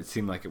stuff. It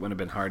seemed like it wouldn't have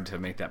been hard to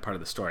make that part of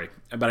the story.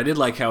 But I did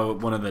like how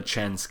one of the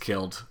Chens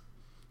killed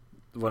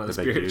one of the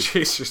The big spirit dude.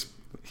 chasers.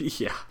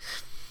 Yeah.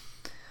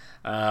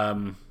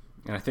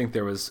 And I think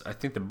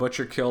the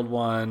butcher killed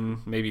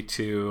one, maybe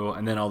two,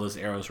 and then all those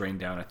arrows rained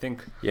down. I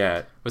think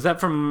Yeah. was that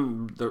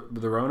from the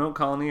Roanoke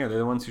colony? Are they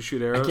the ones who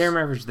shoot I arrows? can't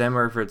remember if it's them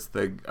or if it's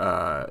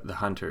the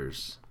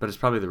hunters, but it's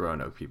probably the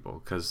Roanoke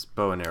people because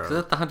bow and arrow. So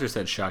that the hunters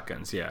had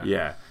shotguns. Yeah.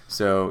 Yeah.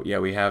 So yeah,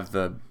 we have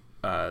the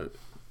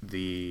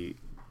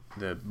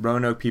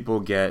Roanoke people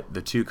get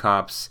the two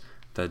cops,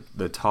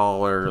 the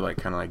taller, like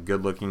kind of like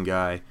good looking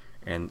guy,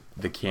 and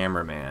the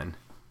cameraman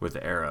with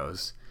the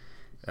arrows.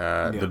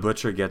 The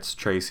butcher gets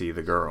Tracy,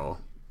 the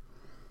girl,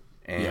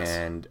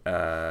 and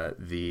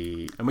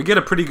and we get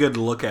a pretty good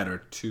look at her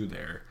too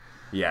there.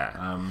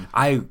 yeah.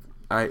 I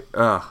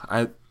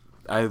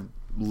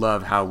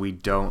love how we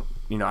don't.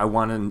 You know, I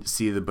want to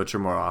see the butcher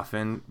more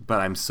often, but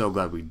I'm so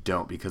glad we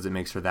don't, because it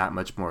makes her that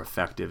much more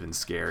effective and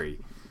scary.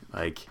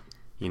 Like,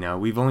 you know,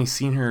 we've only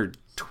seen her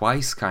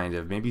twice, kind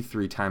of, maybe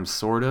 3 times,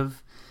 sort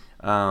of,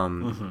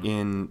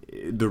 in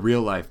the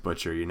real life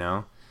butcher. You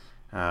know,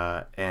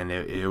 and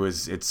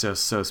it's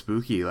just so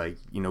spooky. Like,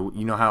 you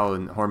know how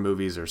in horror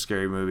movies or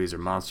scary movies or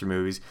monster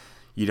movies,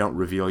 you don't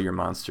reveal your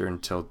monster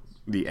until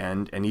the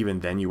end, and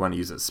even then you want to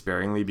use it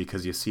sparingly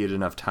because you see it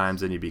enough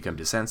times and you become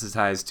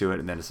desensitized to it,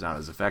 and then it's not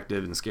as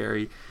effective and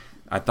scary.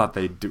 I thought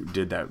they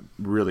did that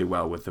really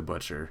well with the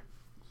butcher.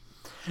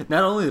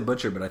 Not only the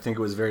butcher, but I think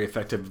it was very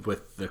effective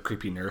with the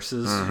creepy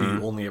nurses who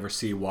you only ever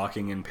see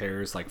walking in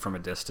pairs, like from a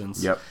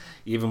distance. Yep.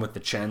 Even with the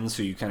Chens,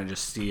 who you kind of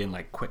just see in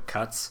like quick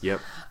cuts. Yep.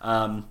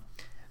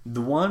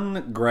 The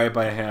one gripe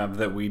I have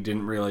that we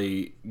didn't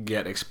really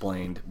get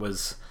explained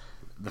was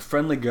the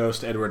friendly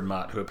ghost Edward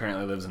Mott, who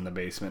apparently lives in the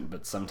basement,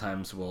 but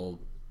sometimes will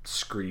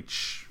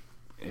screech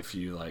if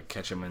you like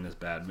catch him in this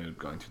bad mood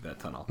going through that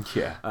tunnel.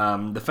 Yeah.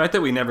 The fact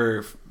that we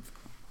never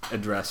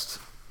addressed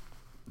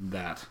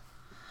that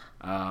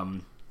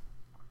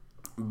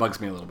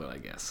bugs me a little bit, I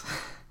guess,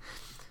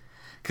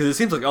 because it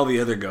seems like all the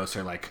other ghosts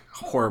are like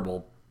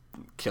horrible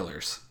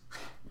killers.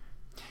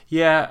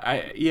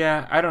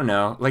 Yeah, I don't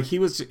know. Like he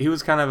was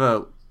kind of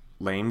a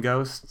lame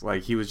ghost.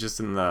 Like he was just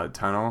in the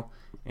tunnel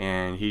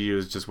and he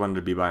was just wanted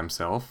to be by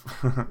himself.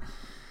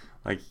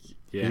 Like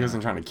he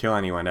wasn't trying to kill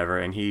anyone ever,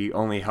 and he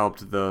only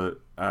helped the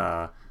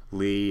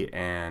Lee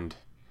and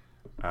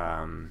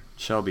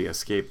Shelby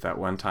escape that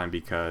one time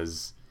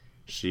because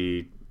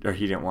he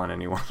didn't want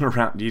anyone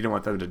around. He didn't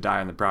want them to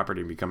die on the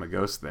property and become a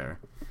ghost there.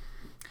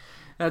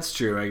 That's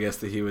true. I guess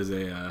that he was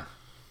a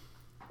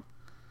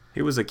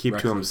keep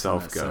to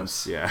himself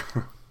ghost. Sense. Yeah.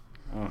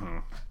 Mm-hmm.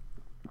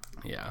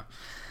 Yeah,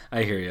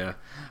 I hear you.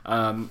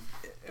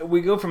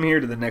 We go from here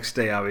to the next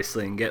day,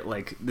 obviously, and get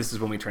like this is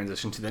when we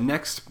transition to the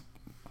next.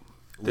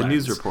 The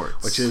news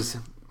reports, which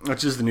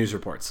is the news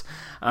reports,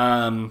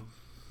 and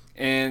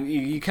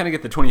you kind of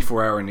get the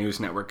 24-hour news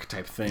network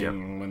type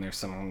thing when there's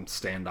some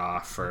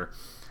standoff or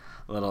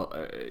a little,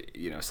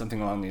 something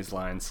along these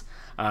lines.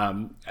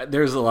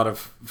 There's a lot of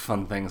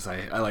fun things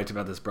I liked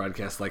about this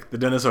broadcast, like the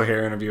Dennis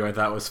O'Hare interview. I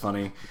thought was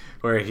funny,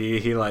 where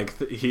he all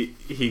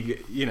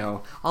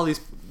these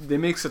they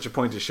make such a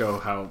point to show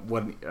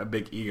what a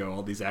big ego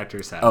all these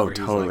actors have. Oh,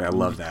 totally, like, I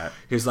love that.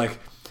 He's like.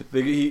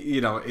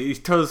 He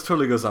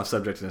totally goes off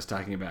subject and is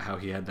talking about how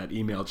he had that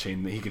email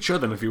chain that he could show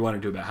them if he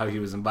wanted to about how he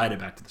was invited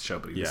back to the show,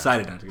 but he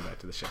decided not to go back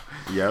to the show.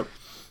 Yep.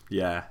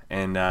 Yeah.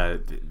 And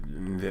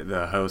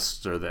the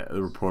host or the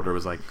reporter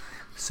was like,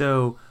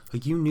 so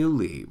you knew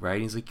Lee, right?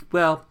 And he's like,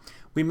 well,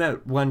 we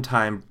met one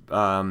time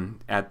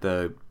at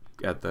the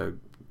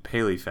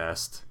Paley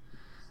Fest,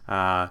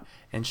 and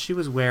she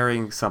was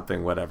wearing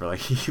something, whatever.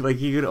 Like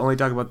he could only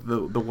talk about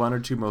the one or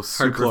two most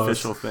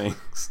superficial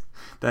things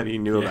that he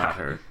knew about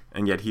her.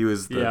 And yet he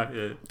was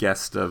the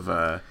guest of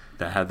that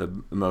had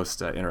the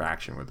most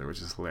interaction with her, which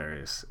is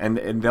hilarious. And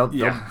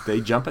they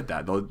jump at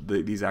that.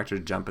 These actors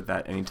jump at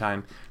that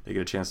anytime they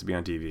get a chance to be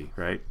on TV,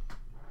 right?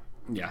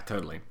 Yeah,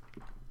 totally.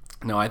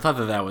 No, I thought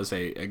that was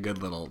a good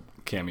little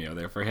cameo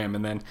there for him.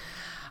 And then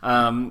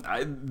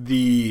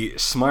the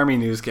smarmy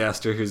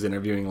newscaster who's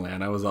interviewing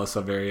Lana was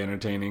also very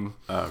entertaining.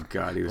 Oh,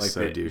 God, he was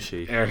so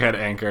douchey. Airhead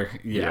anchor.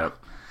 Yeah.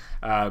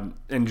 Yep.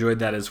 Enjoyed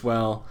that as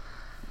well.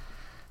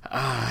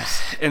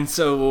 And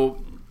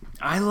so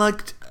I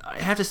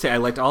have to say I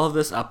liked all of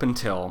this up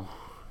until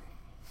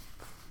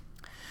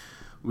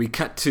we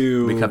cut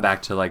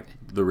back to like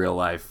the real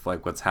life,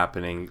 like what's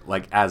happening,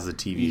 like as a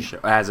TV show,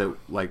 as it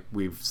like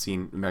we've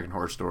seen American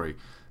Horror Story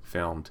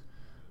filmed.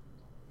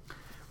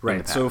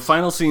 Right. So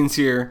final scenes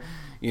here,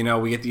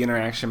 we get the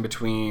interaction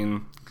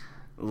between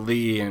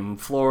Lee and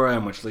Flora,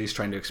 in which Lee's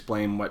trying to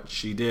explain what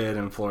she did,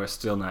 and Flora's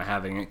still not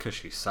having it because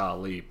she saw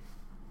Lee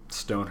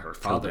stone her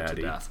father to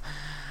death.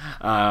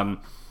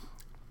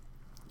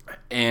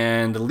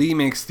 And Lee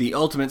makes the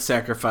ultimate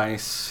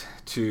sacrifice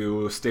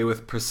to stay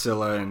with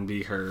Priscilla and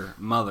be her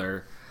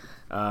mother,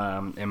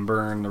 and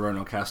burn the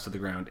Roanoke house to the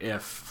ground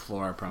if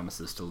Flora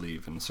promises to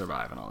leave and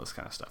survive and all this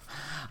kind of stuff.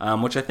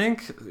 Which I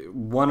think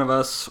one of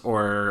us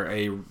or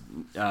a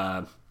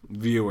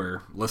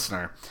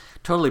listener,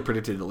 totally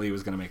predicted that Lee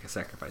was going to make a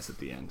sacrifice at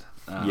the end.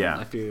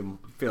 I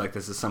feel like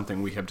this is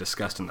something we have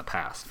discussed in the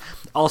past.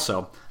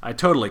 Also, I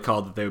totally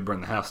called that they would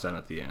burn the house down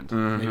at the end.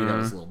 Mm-hmm. Maybe that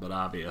was a little bit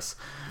obvious.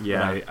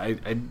 Yeah,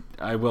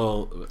 I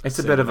will. It's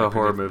a bit of a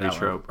horror movie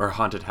trope or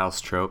haunted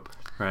house trope,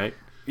 right?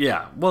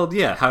 Yeah. Well,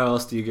 yeah. How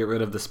else do you get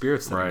rid of the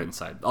spirits that are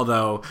inside?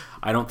 Although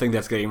I don't think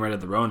that's getting rid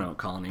of the Roanoke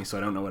colony, so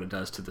I don't know what it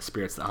does to the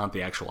spirits that haunt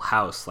the actual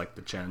house, like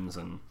the Chens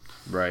and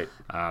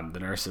the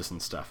nurses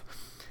and stuff.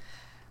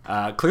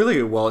 Clearly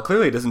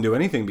it doesn't do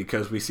anything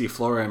because we see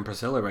Flora and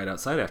Priscilla right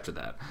outside after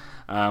that.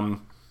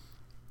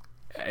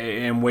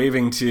 And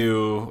waving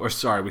to,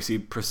 we see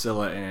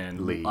Priscilla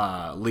and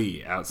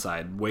Lee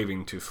outside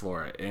waving to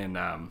Flora.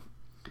 And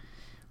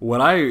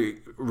what I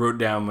wrote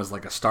down was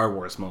like a Star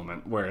Wars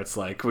moment where it's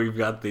like we've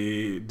got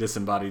the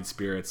disembodied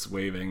spirits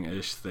waving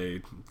as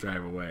they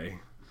drive away.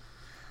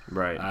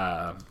 Right.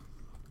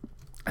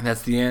 And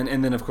that's the end.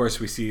 And then, of course,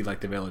 we see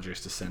like the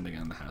villagers descending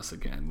on the house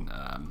again.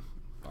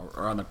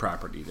 Or on the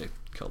property to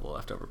kill the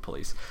leftover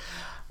police.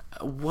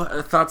 What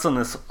are thoughts on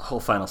this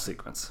whole final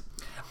sequence?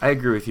 I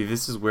agree with you.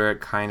 This is where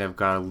it kind of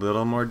got a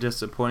little more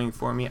disappointing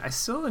for me. I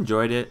still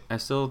enjoyed it. I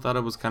still thought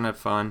it was kind of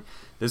fun.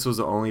 This was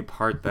the only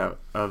part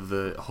of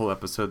the whole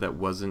episode that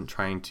wasn't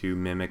trying to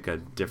mimic a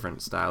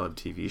different style of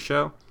TV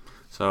show.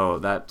 So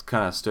that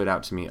kind of stood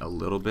out to me a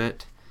little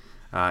bit,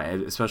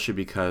 especially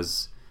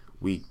because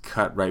we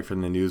cut right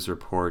from the news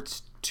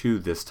reports to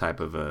this type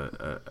of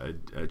a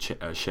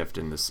shift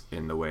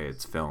in the way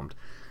it's filmed.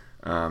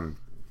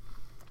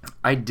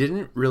 I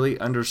didn't really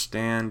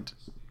understand.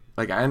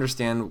 Like, I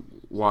understand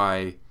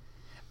why.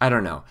 I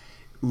don't know.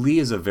 Lee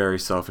is a very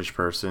selfish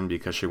person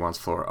because she wants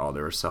Flora all to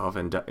herself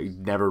and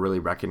never really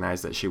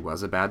recognized that she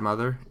was a bad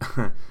mother.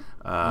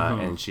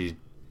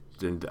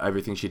 And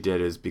everything she did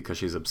is because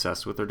she's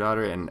obsessed with her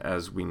daughter. And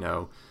as we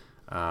know,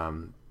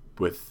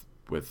 with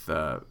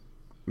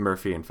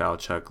Murphy and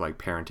Falchuk, like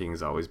parenting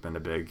has always been a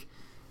big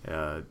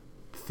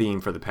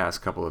theme for the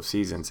past couple of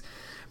seasons.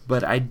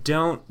 But I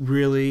don't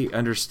really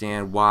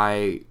understand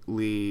why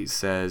Lee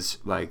says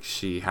like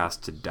she has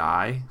to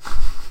die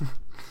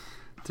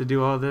to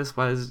do all this.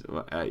 Why is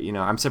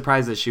I'm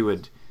surprised that she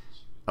would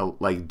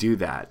like do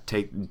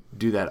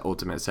that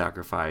ultimate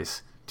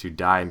sacrifice to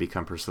die and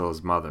become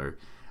Priscilla's mother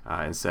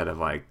instead of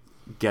like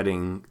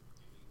getting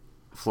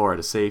Flora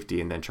to safety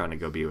and then trying to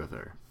go be with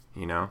her.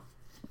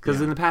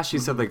 Because in the past she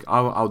said like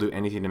I'll do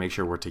anything to make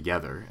sure we're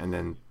together, and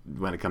then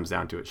when it comes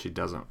down to it, she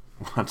doesn't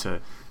want to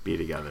be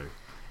together.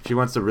 If she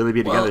wants to really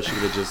be together, she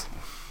could have just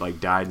like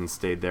died and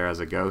stayed there as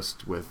a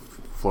ghost with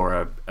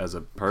Flora as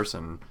a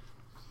person.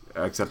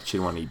 Except she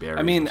didn't want to eat berries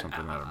or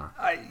something. I don't know.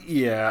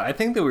 I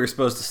think that we were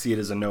supposed to see it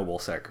as a noble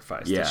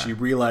sacrifice. Yeah. That she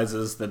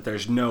realizes that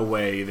there's no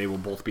way they will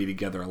both be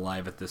together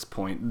alive at this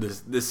point.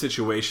 This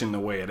situation, the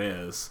way it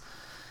is,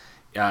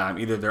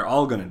 either they're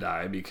all going to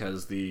die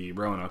because the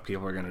Roanoke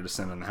people are going to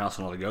descend on the house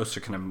and all the ghosts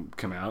are going to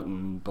come out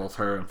and both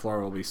her and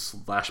Flora will be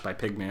slashed by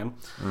Pigman.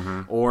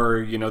 Mm-hmm.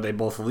 Or, they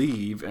both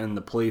leave and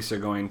the police are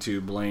going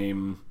to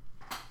blame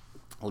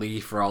Lee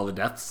for all the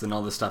deaths and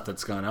all the stuff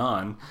that's gone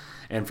on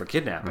and for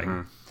kidnapping.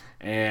 Mm-hmm.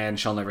 And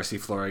she'll never see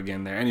Flora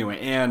again there anyway.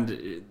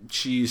 And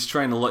she's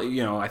trying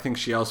to, I think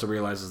she also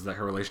realizes that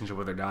her relationship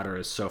with her daughter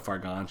is so far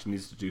gone. She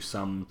needs to do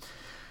some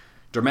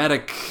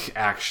dramatic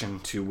action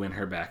to win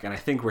her back. And I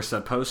think we're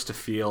supposed to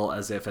feel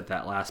as if at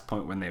that last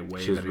point when they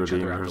wave at each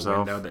other out the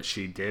window that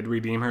she did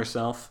redeem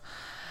herself.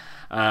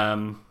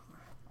 All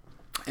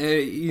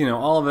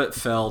of it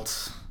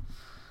felt...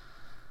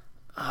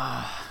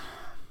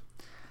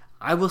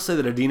 I will say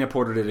that Adina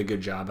Porter did a good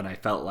job, and I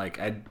felt like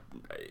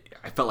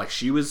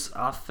she was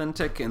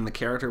authentic and the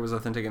character was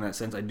authentic in that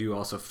sense. I do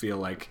also feel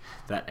like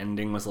that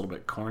ending was a little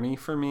bit corny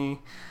for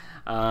me.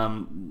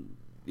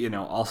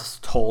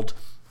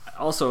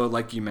 Also,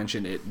 like you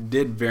mentioned, it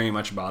did very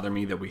much bother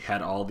me that we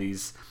had all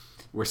these...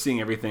 We're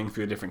seeing everything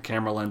through different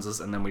camera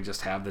lenses, and then we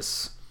just have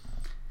this...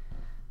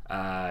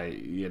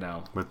 we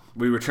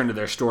return to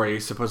their story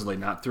supposedly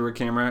not through a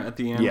camera at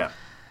the end. Yeah.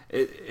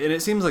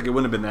 It seems like it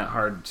wouldn't have been that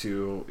hard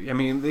to... I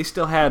mean, they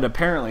still had,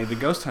 apparently, the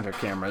Ghost Hunter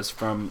cameras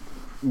from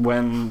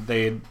when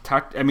they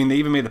talked... I mean, they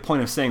even made the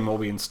point of saying, well,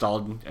 we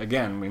installed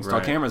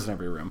cameras in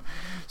every room.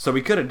 So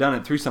we could have done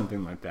it through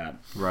something like that.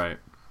 Right.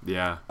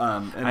 Yeah.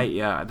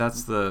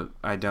 That's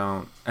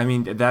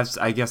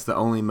I guess the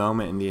only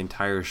moment in the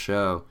entire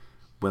show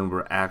when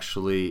we're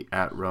actually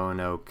at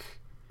Roanoke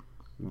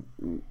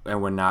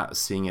and we're not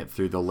seeing it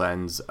through the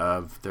lens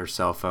of their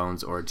cell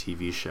phones or a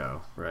TV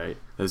show, right?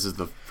 This is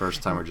the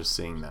first time we're just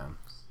seeing them.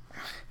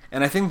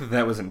 And I think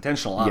that was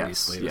intentional,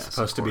 obviously. Yes, it's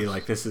supposed to be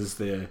like, this is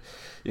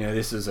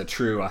this is a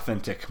true,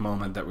 authentic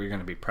moment that we're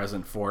going to be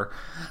present for.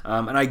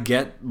 And I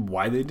get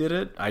why they did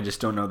it. I just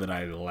don't know that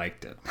I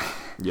liked it.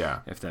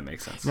 Yeah. If that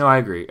makes sense. No, I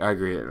agree.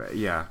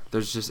 Yeah.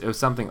 It was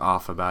something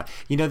off about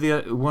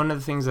it. One of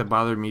the things that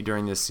bothered me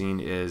during this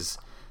scene is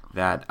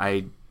that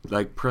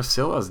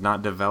Priscilla's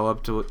not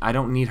developed. I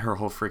don't need her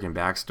whole freaking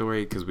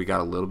backstory because we got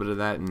a little bit of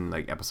that in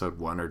episode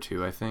 1 or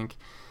 2, I think.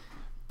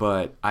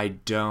 But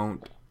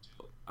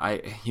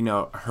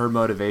her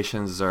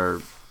motivations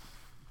are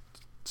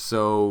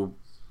so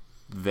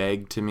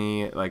vague to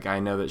me. Like, I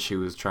know that she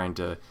was trying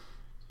to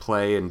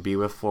play and be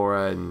with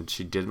Flora and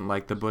she didn't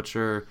like the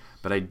butcher,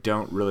 but I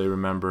don't really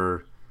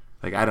remember.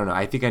 I don't know.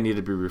 I think I need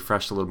to be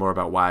refreshed a little more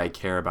about why I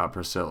care about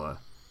Priscilla,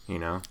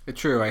 It's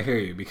true, I hear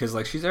you, because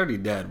she's already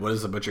dead. What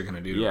is the butcher going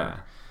to do to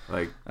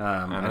her?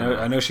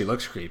 I know she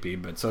looks creepy,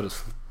 but so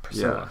does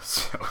Priscilla. Yeah.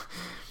 So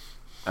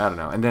I don't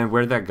know. And then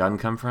where did that gun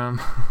come from?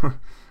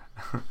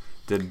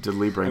 Did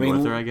Lee bring it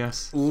with her, I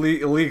guess?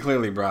 Lee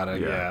clearly brought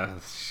it, yeah.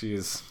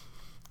 She's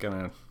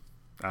gonna,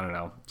 I don't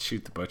know,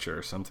 shoot the butcher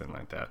or something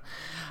like that.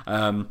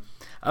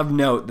 Of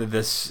note that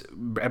this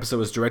episode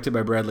was directed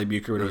by Bradley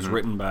Bucher, but it was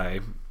written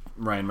by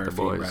Ryan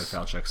Murphy and Brad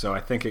Falchuk. So I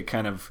think it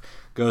kind of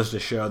goes to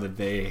show that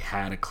they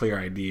had a clear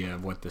idea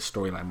of what the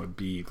storyline would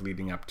be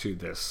leading up to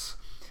this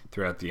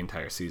throughout the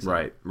entire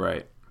season.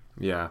 Right.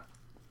 Yeah.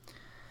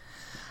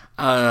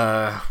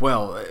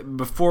 Well,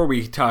 before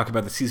we talk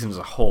about the season as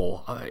a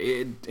whole,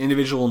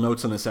 individual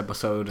notes on this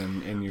episode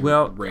and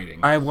your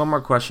rating. I have one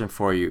more question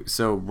for you.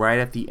 So right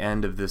at the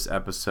end of this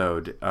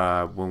episode,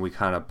 when we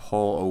kind of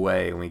pull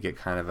away and we get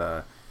kind of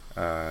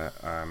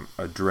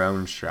a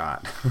drone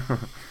shot,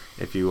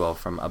 if you will,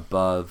 from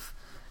above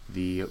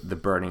the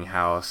burning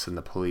house and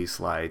the police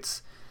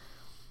lights,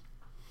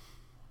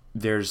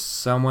 there's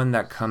someone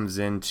that comes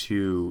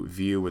into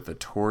view with a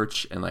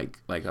torch and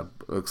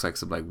looks like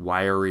some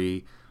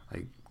wiry,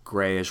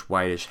 grayish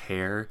whitish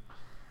hair,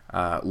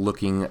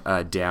 looking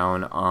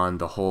down on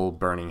the whole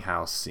burning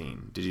house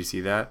scene. Did you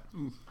see that?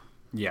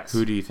 Yes.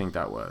 Who do you think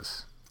that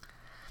was?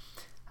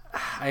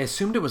 I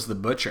assumed it was the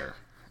butcher.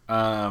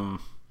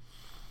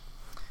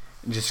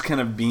 Just kind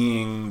of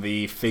being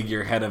the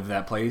figurehead of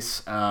that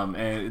place,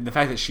 and the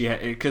fact that she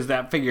had, because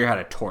that figure had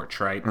a torch,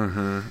 right?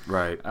 Mm-hmm.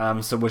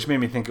 Right. So which made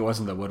me think it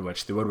wasn't the Wood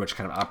Witch. The Wood Witch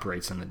kind of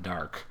operates in the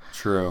dark.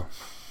 True.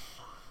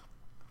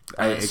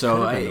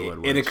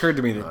 It occurred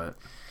to me that but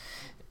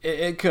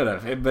it could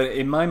have, but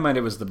in my mind,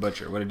 it was the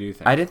Butcher. What did you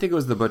think? I didn't think it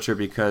was the Butcher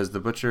because the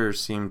Butcher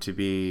seemed to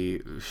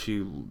be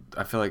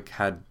I feel like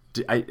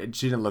she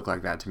didn't look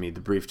like that to me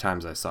the brief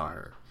times I saw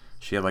her.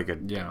 She had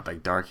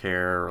like dark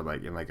hair or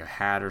like in like a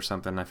hat or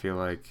something. I feel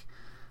like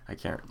I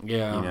can't.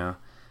 Yeah. You know,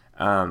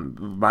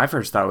 my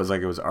first thought was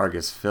like it was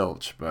Argus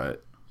Filch,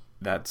 but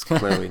that's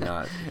clearly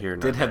not here.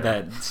 Did have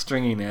that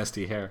stringy,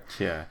 nasty hair.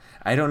 Yeah,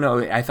 I don't know.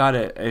 I thought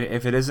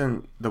if it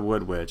isn't the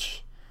Wood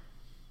Witch,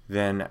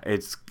 then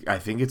I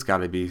think it's got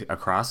to be a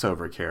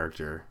crossover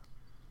character,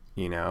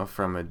 you know,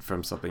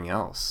 from something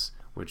else,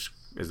 which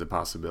is a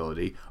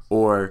possibility,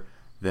 or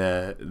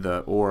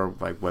or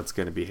like what's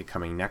going to be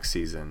coming next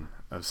season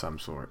of some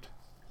sort.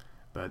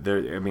 But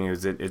there, I mean,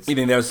 it's. You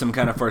think that was some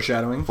kind of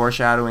foreshadowing?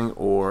 Foreshadowing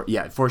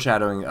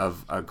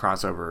of a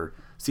crossover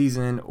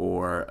season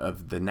or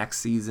of the next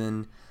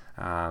season,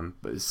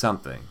 but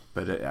something.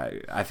 But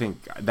I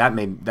think that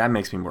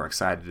makes me more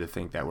excited to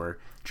think that we're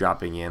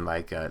dropping in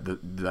like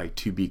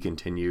to be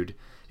continued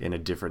in a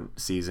different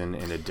season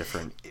in a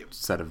different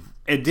set of.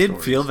 It did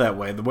stories. feel that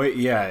way.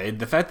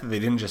 The fact that they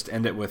didn't just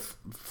end it with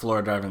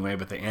Flora driving away,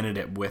 but they ended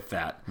it with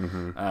that.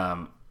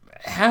 Mm-hmm.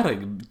 Had a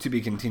to be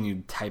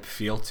continued type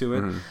feel to it.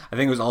 Mm-hmm. I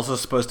think it was also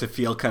supposed to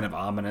feel kind of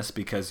ominous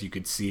because you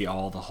could see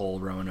all the whole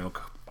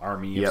Roanoke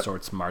army of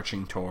sorts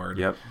marching toward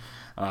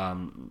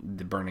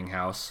the burning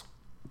house.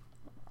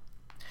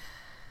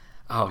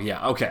 Oh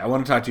yeah, okay. I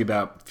want to talk to you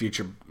about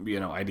future,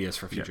 ideas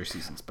for future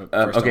seasons. But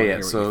first, I want to hear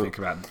what you think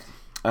about.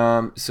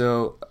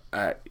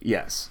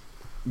 Yes,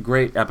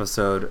 great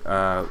episode.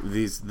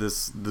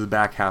 The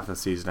back half of the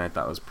season I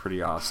thought was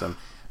pretty awesome.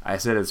 I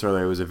said it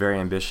earlier. It was a very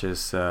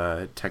ambitious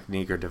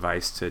technique or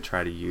device to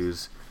try to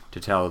use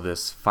to tell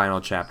this final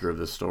chapter of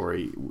the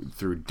story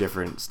through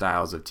different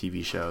styles of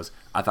TV shows.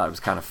 I thought it was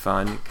kind of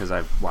fun because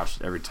I've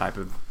watched every type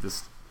of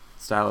this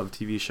style of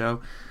TV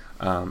show.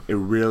 It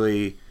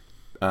really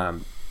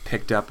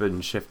picked up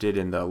and shifted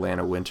in the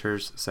Atlanta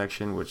Winters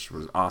section, which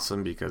was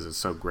awesome because it's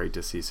so great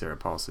to see Sarah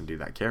Paulson do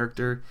that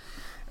character.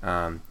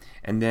 And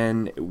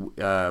then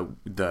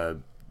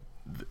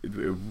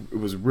it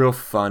was real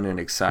fun and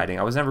exciting.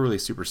 I was never really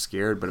super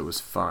scared, but it was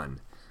fun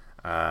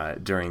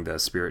during the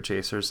Spirit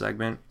Chaser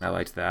segment. I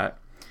liked that.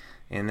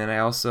 And then I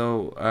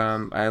also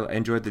I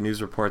enjoyed the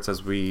news reports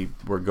as we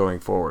were going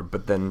forward.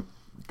 But then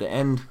the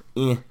end,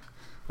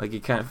 like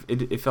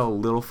it felt a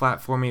little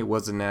flat for me. It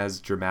wasn't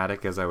as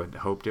dramatic as I would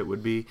hoped it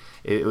would be.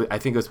 I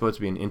think it was supposed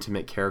to be an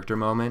intimate character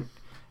moment,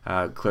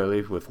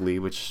 clearly with Lee,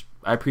 which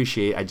I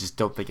appreciate. I just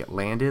don't think it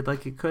landed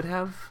like it could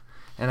have.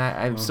 And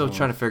I'm still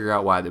trying to figure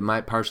out why. It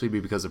might partially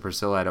be because of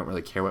Priscilla. I don't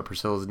really care what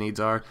Priscilla's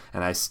needs are.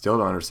 And I still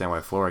don't understand why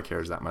Flora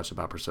cares that much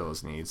about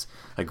Priscilla's needs.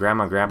 Like,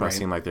 Grandma and Grandpa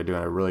seem like they're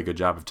doing a really good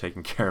job of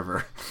taking care of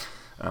her.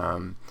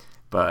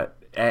 But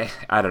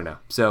I don't know.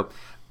 So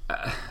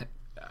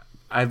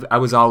I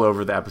was all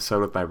over the episode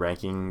with my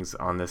rankings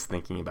on this,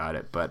 thinking about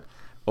it. But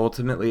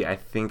ultimately, I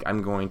think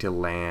I'm going to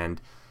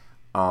land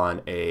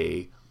on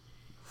a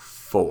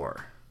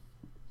 4.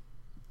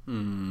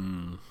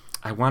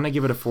 I want to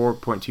give it a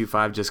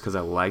 4.25 just because I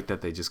like that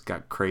they just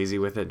got crazy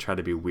with it and tried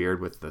to be weird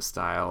with the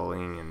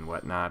styling and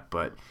whatnot.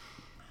 But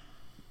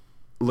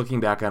looking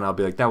back on it, I'll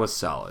be like, that was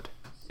solid.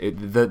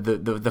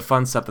 The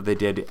fun stuff that they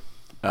did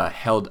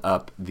held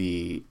up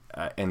the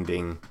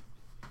ending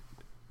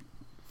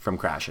from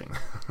crashing.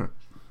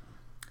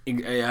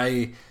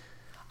 I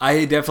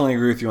definitely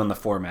agree with you on the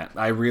format.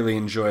 I really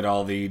enjoyed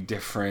all the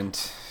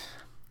different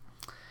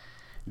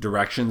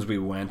directions we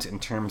went in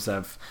terms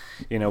of,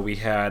 we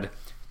had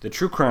the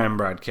true crime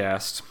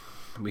broadcast,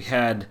 we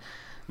had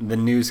the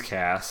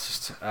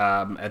newscast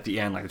at the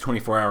end, like a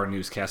 24-hour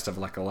newscast of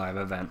like a live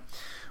event.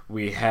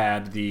 We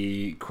had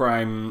the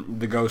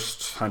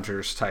ghost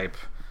hunters type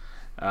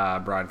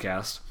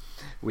broadcast.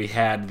 We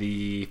had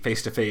the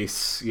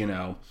face-to-face,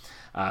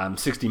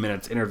 60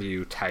 minutes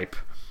interview type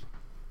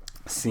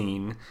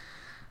scene.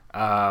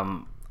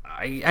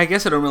 I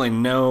guess I don't really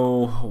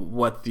know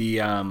what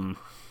the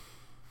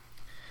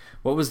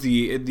what was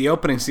the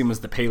opening scene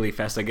was the Paley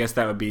Fest. I guess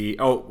that would be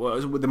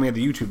then we had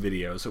the YouTube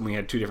videos, and we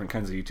had two different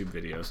kinds of YouTube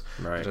videos,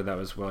 right? Which I thought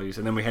was well used.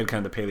 And then we had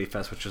kind of the Paley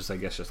Fest, which was I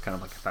guess just kind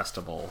of like a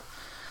festival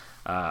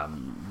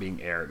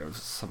being aired of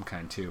some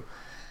kind too.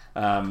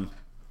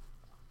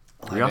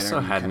 We also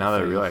had, now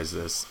that I realize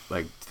this,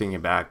 like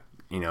thinking back,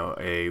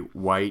 a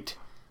white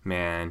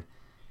man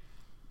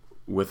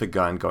with a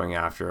gun going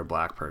after a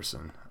black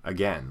person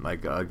again,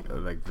 like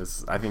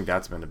this. I think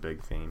that's been a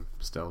big theme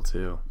still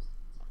too,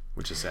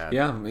 which is sad.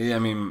 Yeah, I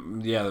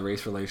mean, the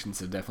race relations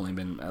have definitely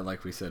been,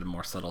 like we said, a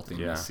more subtle theme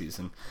this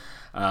season.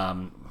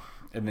 And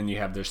then you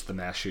have there's the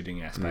mass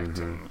shooting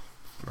aspect.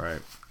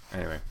 Right.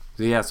 Anyway,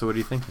 so what are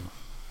you thinking?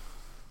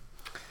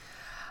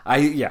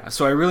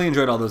 So I really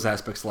enjoyed all those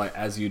aspects, like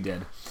as you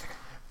did.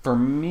 For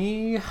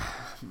me,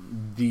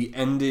 the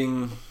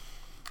ending,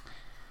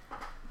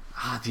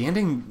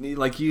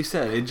 like you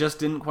said, it just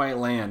didn't quite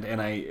land,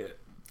 and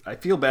I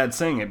feel bad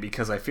saying it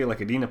because I feel like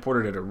Adina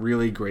Porter did a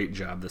really great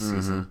job this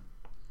season.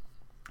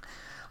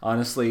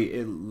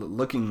 Honestly,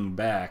 looking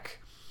back,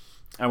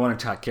 I want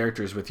to talk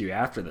characters with you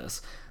after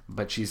this,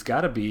 but she's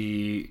got to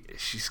be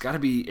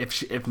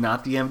if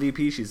not the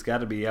MVP, she's got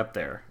to be up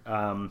there.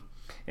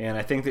 And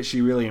I think that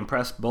she really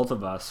impressed both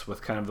of us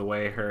with kind of the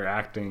way her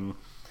acting,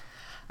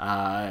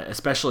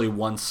 especially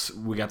once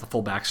we got the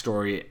full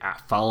backstory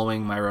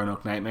following my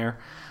Roanoke Nightmare.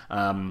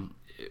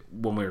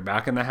 When we were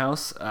back in the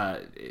house,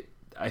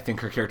 I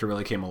think her character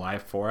really came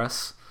alive for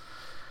us.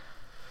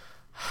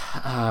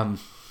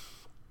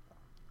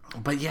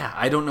 But yeah,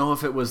 I don't know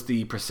if it was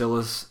the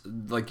Priscilla's,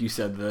 like you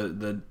said,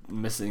 the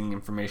missing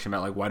information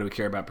about like why do we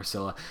care about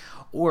Priscilla,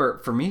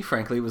 or for me,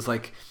 frankly, it was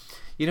like,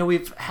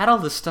 we've had all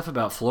this stuff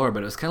about Flora,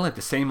 but it was kind of like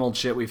the same old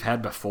shit we've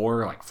had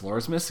before. Like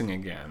Flora's missing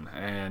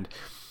again,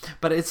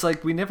 but it's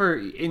like we never,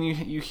 and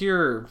you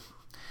hear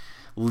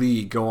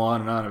Lee go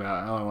on and on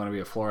about, I want to be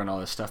a Flora and all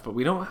this stuff, but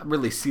we don't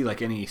really see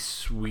like any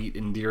sweet,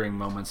 endearing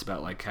moments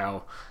about like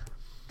how,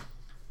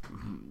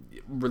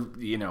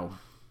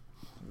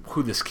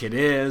 who this kid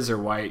is or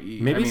why.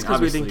 Maybe it's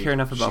because we didn't care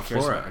enough about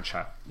Flora.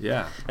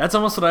 Yeah, that's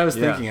almost what I was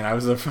thinking, and I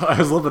was a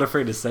little bit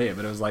afraid to say it,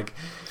 but it was like,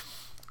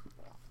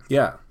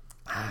 yeah.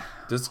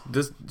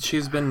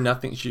 She's been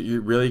nothing.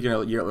 You're really gonna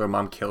let your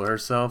mom kill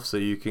herself so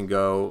you can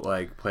go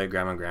like play at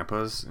Grandma and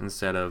Grandpa's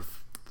instead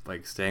of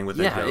like staying with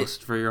a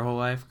ghost for your whole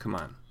life? Come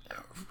on.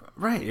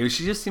 Right.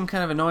 She just seemed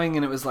kind of annoying,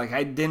 and it was like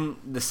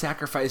the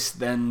sacrifice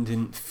then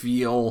didn't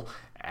feel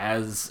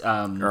as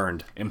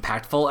earned,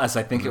 impactful as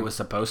I think it was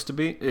supposed to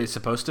be. It's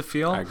supposed to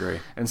feel. I agree.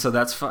 And so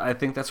I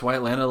think that's why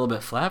it landed a little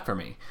bit flat for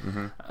me.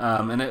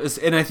 And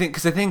I think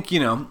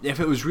if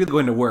it was really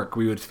going to work,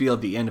 we would feel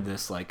at the end of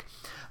this like,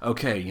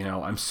 okay,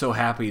 I'm so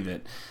happy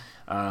that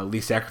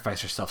Lee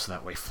sacrificed herself so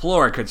that way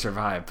Flora could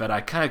survive. But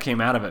I kind of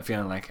came out of it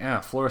feeling like,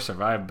 Flora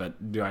survived,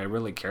 but do I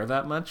really care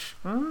that much?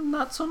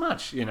 Not so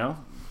much,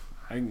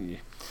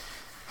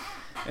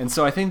 And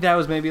so I think that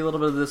was maybe a little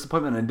bit of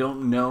disappointment. I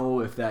don't know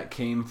if that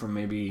came from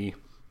maybe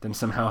them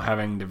somehow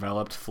having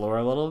developed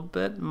Flora a little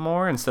bit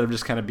more instead of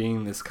just kind of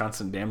being this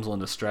constant damsel in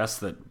distress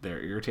that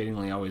they're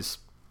irritatingly always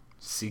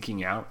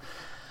seeking out.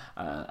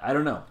 I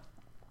don't know.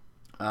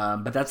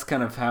 But that's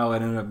kind of how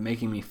it ended up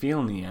making me feel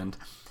in the end.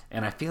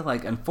 And I feel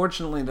like,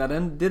 unfortunately,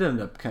 that did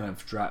end up kind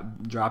of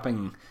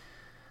dropping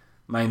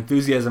my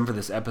enthusiasm for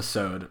this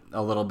episode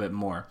a little bit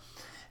more.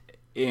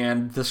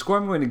 And the score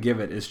I'm going to give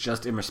it is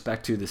just in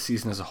respect to the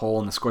season as a whole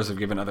and the scores I've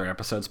given other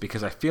episodes,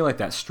 because I feel like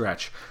that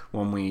stretch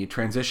when we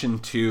transition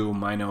to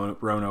my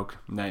Roanoke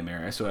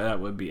Nightmare, so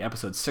that would be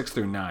episodes 6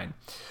 through 9,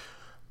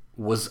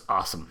 was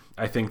awesome.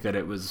 I think that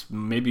it was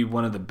maybe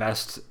one of the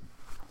best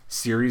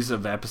series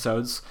of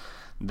episodes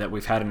that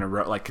we've had in a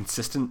row, like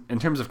consistent in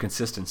terms of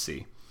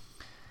consistency.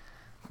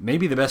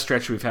 Maybe the best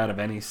stretch we've had of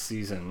any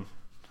season.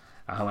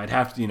 I'd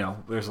have to,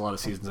 there's a lot of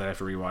seasons I'd have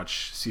to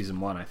rewatch season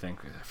 1, I think,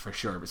 for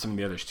sure, but some of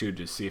the others too,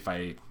 to see if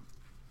I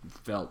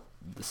felt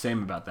the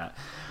same about that.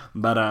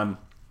 But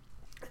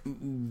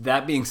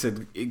that being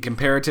said,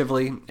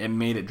 comparatively, it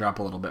made it drop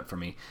a little bit for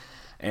me.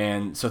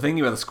 And so thinking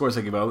about the scores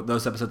I give out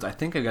those episodes, I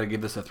think I've got to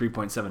give this a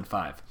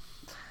 3.75.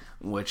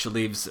 Which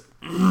gives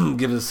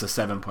us a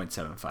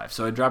 7.75.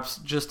 So it drops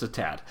just a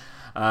tad.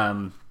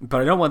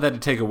 But I don't want that to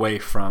take away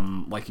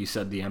from, like you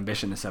said, the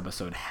ambition this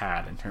episode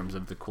had in terms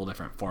of the cool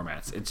different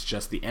formats. It's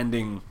just the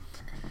ending.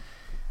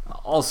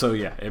 Also,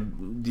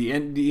 the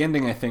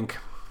ending, I think,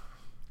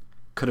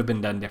 could have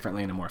been done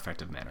differently in a more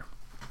effective manner.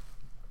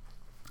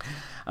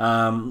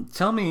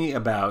 Tell me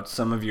about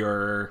some of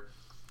your...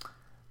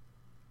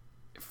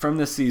 From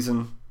this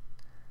season,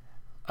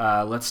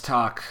 let's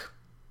talk...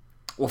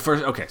 Well,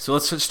 first, okay, so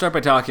let's start by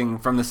talking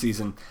from the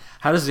season.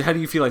 How do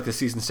you feel like the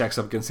season stacks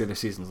up against the other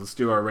seasons? Let's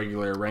do our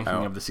regular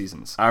ranking of the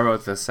seasons. I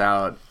wrote this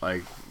out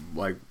like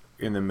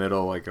in the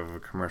middle of a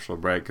commercial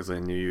break because I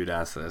knew you'd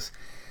ask this.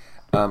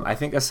 I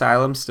think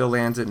Asylum still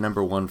lands at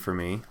number 1 for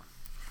me,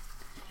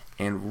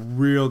 and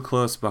real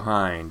close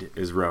behind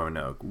is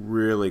Roanoke.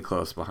 Really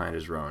close behind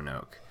is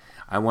Roanoke.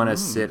 I want to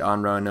sit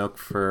on Roanoke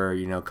for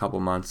a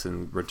couple months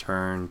and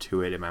return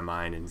to it in my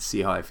mind and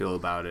see how I feel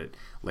about it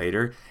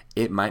later.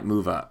 It might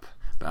move up.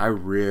 But I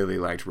really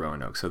liked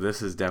Roanoke, so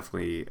this is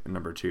definitely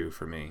number 2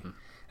 for me.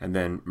 And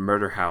then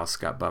Murder House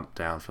got bumped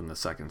down from the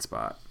second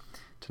spot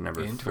to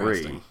number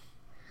 3.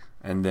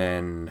 And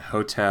then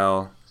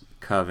Hotel,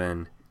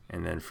 Coven,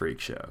 and then Freak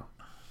Show.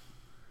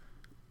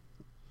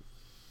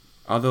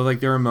 Although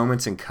there were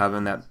moments in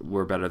Coven that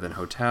were better than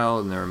Hotel,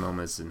 and there were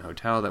moments in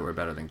Hotel that were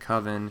better than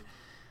Coven.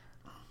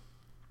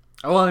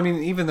 Oh, well, I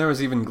mean, there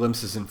was even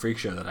glimpses in Freak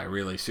Show that I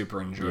really super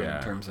enjoyed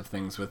in terms of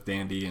things with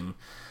Dandy and...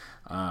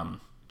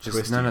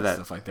 just none of that,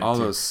 stuff like that. All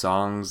those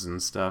songs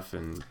and stuff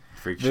and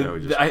Freak Show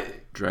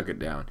drug it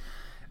down.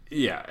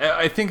 Yeah,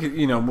 I think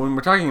when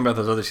we're talking about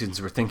those other seasons,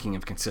 we're thinking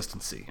of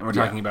consistency, and we're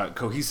talking about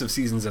cohesive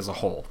seasons as a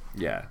whole.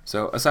 Yeah.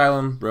 So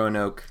Asylum,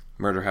 Roanoke,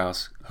 Murder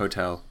House,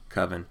 Hotel,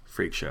 Coven,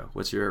 Freak Show.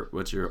 What's your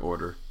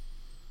order?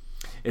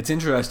 It's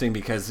interesting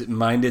because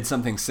mine did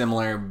something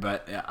similar,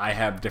 but I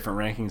have different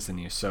rankings than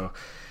you. So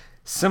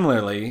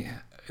similarly,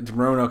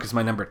 Roanoke is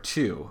my number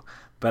 2.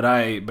 But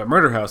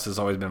Murder House has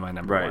always been my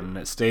number 1, and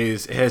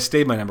it has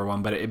stayed my number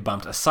 1, but it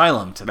bumped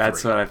Asylum to 3.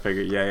 That's what I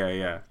figured.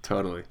 Yeah.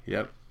 Totally.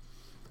 Yep.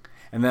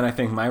 And then I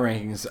think my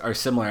rankings are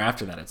similar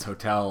after that. It's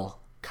Hotel,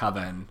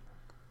 Coven,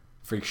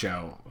 Freak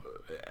Show,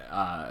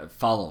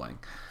 following.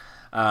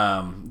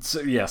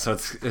 So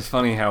it's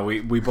funny how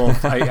we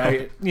both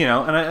I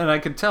and I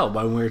could tell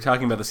when we were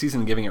talking about the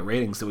season and giving it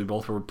ratings that we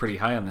both were pretty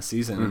high on the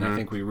season, and I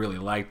think we really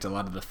liked a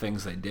lot of the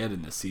things they did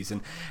in this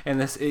season.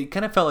 And it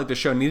kind of felt like the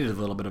show needed a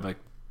little bit of a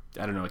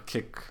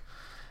kick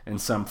in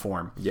some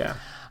form. Yeah.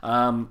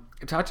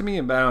 Talk to me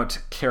about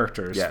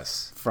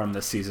characters from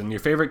this season. Your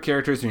favorite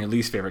characters and your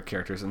least favorite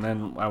characters, and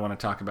then I want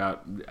to talk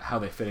about how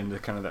they fit into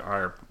kind of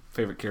our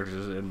favorite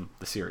characters in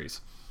the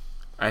series.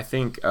 I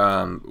think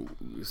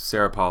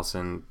Sarah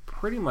Paulson,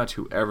 pretty much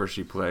whoever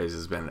she plays,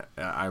 has been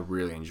I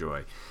really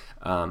enjoy.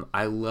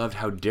 I loved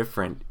how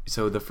different.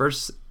 So the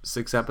first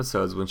 6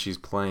 episodes when she's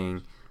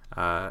playing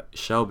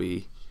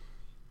Shelby,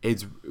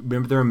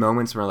 remember there are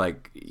moments where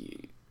like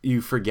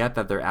you forget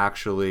that they're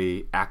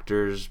actually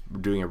actors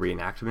doing a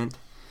reenactment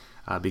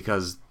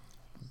because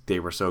they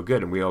were so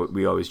good, and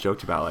we always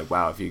joked about like,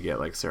 wow, if you get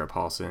like Sarah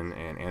Paulson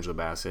and Angela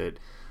Bassett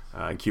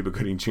and Cuba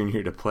Gooding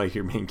Jr. to play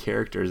your main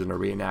characters in a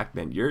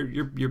reenactment,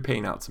 you're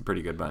paying out some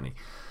pretty good money.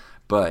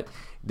 But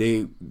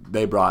they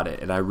brought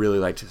it, and I really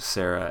liked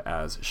Sarah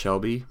as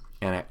Shelby,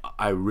 and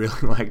I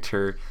really liked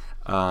her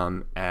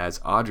as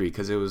Audrey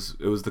because it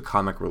was the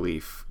comic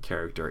relief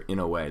character in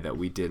a way that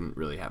we didn't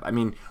really have. I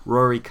mean,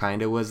 Rory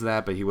kind of was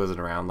that, but he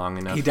wasn't around long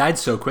enough. He died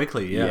so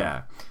quickly.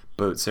 Yeah.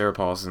 But Sarah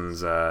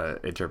Paulson's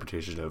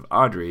interpretation of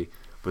Audrey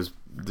was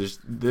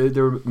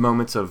there were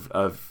moments of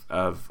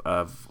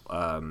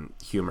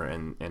humor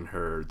in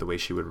her, the way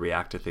she would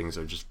react to things,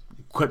 or just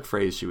quick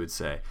phrase she would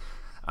say.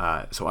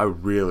 So I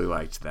really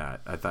liked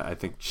that. I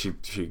think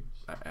she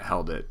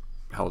held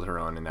her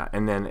own in that,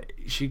 and then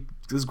she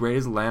was great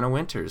as Lana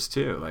Winters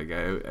too. Like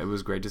it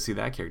was great to see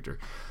that character.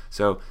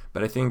 So,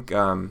 but I think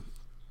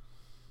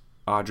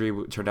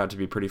Audrey turned out to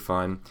be pretty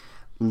fun.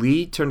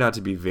 Lee turned out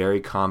to be very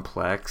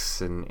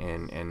complex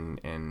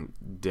and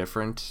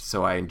different,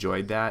 so I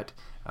enjoyed that.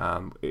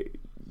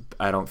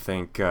 I don't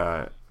think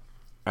that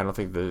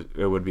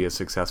it would be as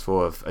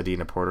successful if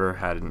Adina Porter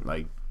hadn't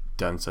like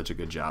done such a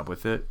good job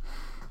with it.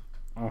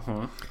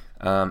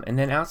 And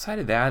then outside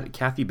of that,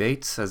 Kathy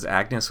Bates as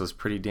Agnes was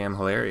pretty damn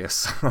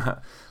hilarious.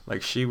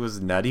 Like she was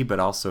nutty, but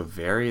also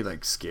very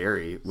like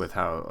scary with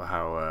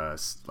how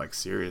like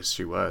serious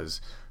she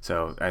was.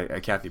 So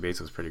Kathy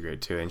Bates was pretty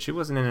great too, and she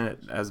wasn't in it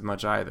as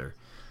much either.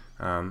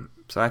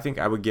 So I think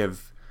I would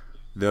give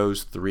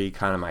those 3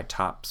 kind of my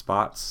top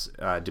spots,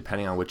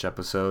 depending on which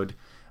episode.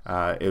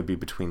 It would be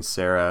between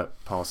Sarah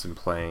Paulson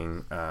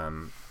playing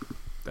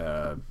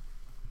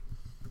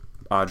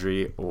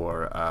Audrey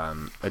or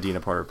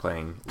Adina Porter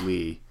playing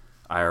Lee,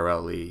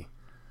 IRL Lee,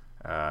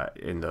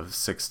 in the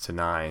 6 to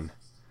 9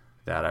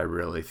 that I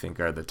really think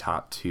are the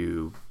top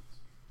 2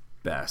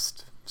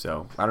 best.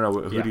 So I don't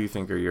know, who do you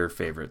think are your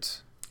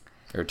favorites?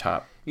 Your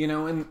top?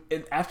 And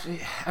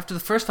after the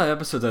first 5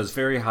 episodes, I was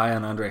very high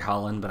on Andre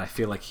Holland, but I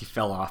feel like he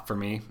fell off for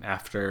me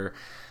after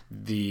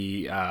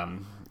the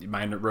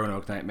my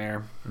Roanoke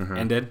Nightmare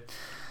ended.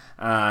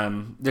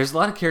 There's a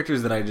lot of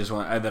characters that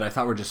I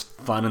thought were just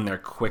fun in their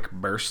quick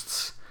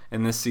bursts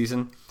in this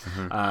season.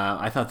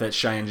 I thought that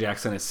Cheyenne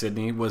Jackson as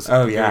Sydney was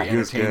a very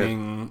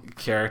entertaining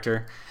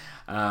character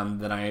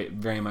that I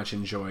very much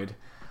enjoyed.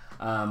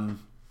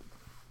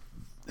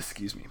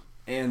 Excuse me.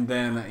 And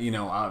then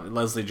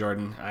Leslie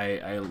Jordan,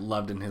 I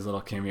loved in his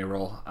little cameo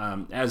role.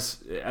 As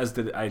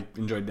did I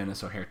enjoyed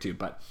Dennis O'Hare too.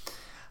 But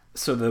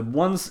so the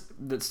ones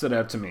that stood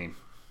out to me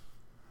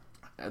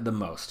the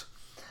most,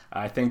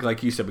 I think,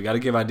 like you said, we got to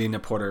give Adina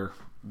Porter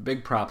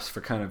big props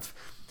for kind of.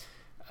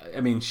 I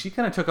mean, she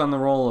kind of took on the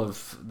role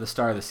of the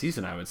star of the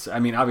season, I would say. I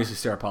mean, obviously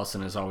Sarah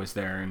Paulson is always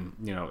there, and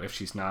if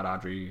she's not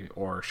Audrey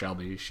or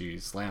Shelby,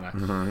 she's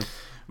Lana.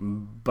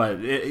 But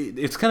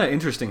it's kind of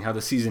interesting how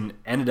the season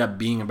ended up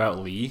being about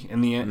Lee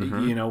in the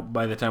end.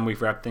 By the time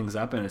we've wrapped things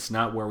up, and it's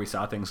not where we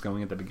saw things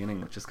going at the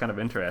beginning, which is kind of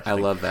interesting. I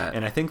love that,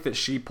 and I think that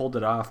she pulled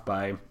it off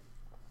by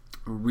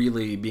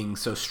really being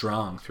so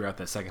strong throughout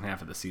that second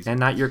half of the season, and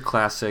not your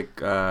classic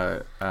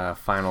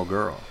final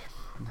girl.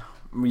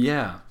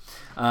 Yeah.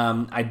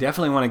 I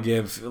definitely want to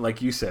give,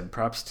 like you said,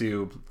 props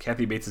to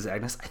Kathy Bates'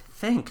 Agnes.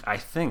 I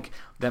think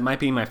that might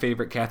be my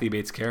favorite Kathy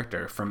Bates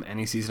character from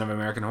any season of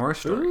American Horror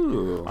Story.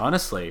 Ooh,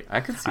 honestly,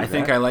 I could see that. I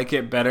think I like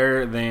it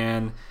better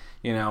than,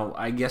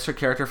 I guess her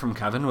character from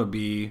Coven would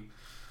be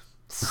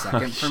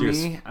second for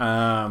me.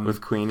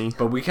 With Queenie.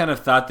 But we kind of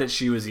thought that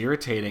she was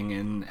irritating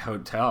in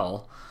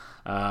Hotel.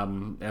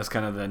 As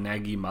kind of the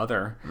naggy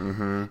mother,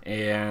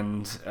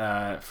 and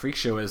Freak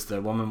Show is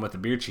the woman with the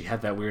beard. She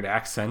had that weird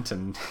accent,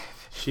 and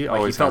she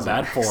always felt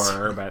bad for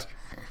her, but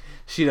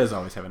she does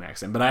always have an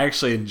accent. But I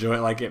actually enjoy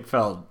it; like it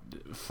felt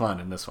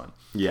fun in this one.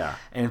 Yeah.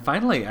 And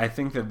finally, I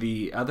think that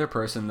the other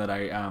person that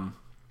I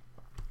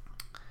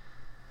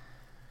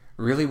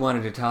really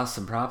wanted to toss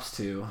some props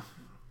to,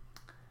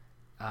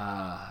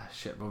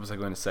 what was I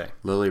going to say?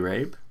 Lily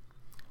Rabe?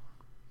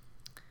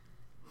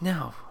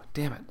 No,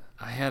 damn it.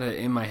 I had it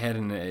in my head,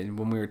 and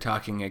when we were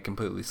talking, it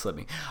completely slipped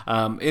me.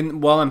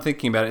 While I'm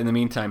thinking about it, in the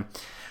meantime,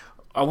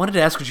 I wanted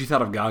to ask what you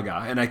thought of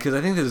Gaga, and because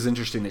I think this is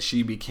interesting that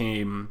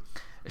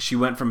she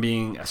went from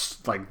being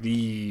like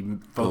the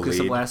focus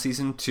of last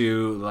season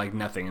to like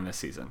nothing in this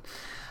season.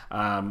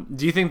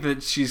 Do you think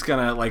that she's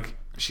gonna like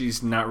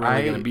she's not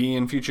really gonna be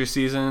in future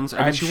seasons?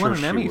 I mean, she won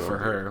an Emmy for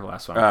her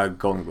last one.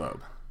 Golden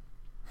Globe.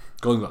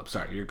 Golden Globe.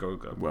 Sorry, you're Golden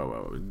Globe.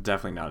 Whoa,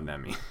 definitely not an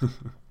Emmy.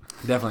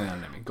 Definitely not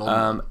an Emmy.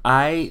 Golden Globe.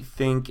 I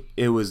think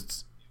it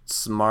was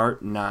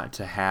smart not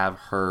to have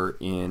her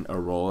in a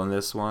role in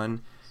this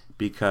one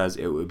because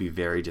it would be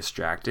very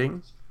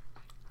distracting.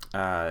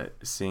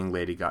 Seeing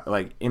Lady Gaga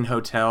like in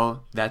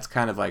Hotel, that's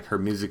kind of like her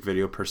music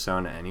video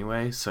persona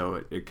anyway,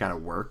 so it kind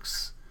of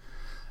works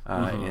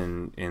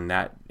in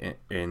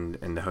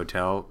the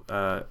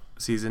Hotel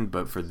season.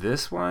 But for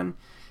this one,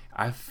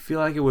 I feel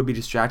like it would be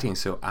distracting,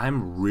 so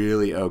I'm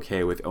really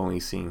okay with only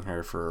seeing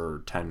her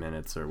for 10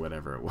 minutes or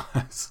whatever it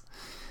was.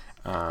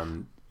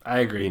 I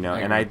agree.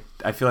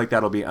 I feel like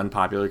that'll be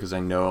unpopular because I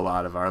know a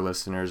lot of our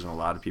listeners and a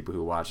lot of people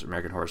who watch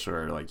American Horror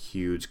Story are like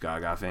huge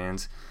Gaga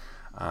fans.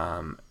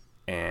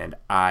 And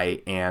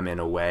I am in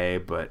a way,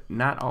 but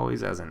not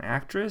always as an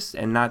actress.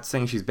 And not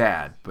saying she's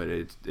bad, but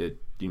it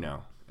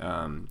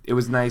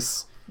was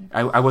nice.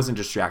 I wasn't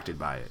distracted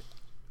by it.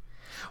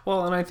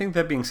 Well, and I think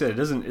that being said,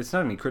 it's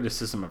not any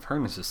criticism of her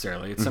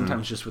necessarily. It's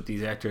sometimes just with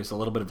these actors, a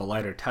little bit of a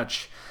lighter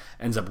touch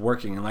ends up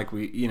working. And like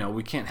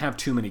we can't have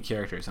too many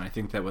characters. And I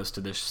think that was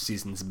to this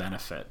season's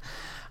benefit.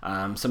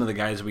 Some of the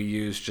guys we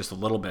used just a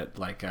little bit,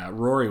 like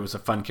Rory was a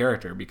fun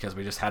character because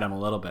we just had him a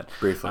little bit.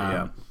 Briefly,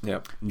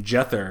 Yep.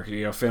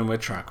 Jether, Finn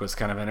Wittrock was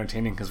kind of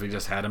entertaining because we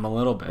just had him a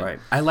little bit. Right.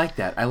 I like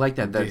that.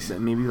 That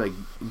maybe like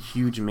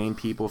huge main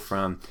people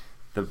from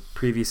the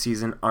previous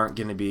season aren't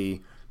going to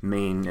be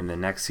main in the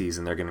next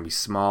season. They're going to be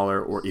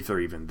smaller, or if they're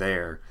even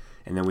there.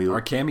 And then we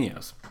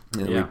cameos.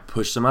 And then we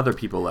push some other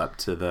people up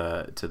to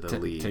the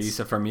leads.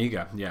 Thaisa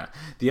Farmiga, yeah.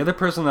 The other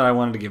person that I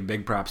wanted to give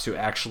big props to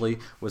actually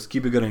was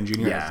Cuba Gooding Jr.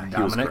 Yeah, as Dominic.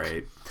 He was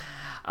great.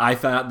 I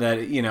thought that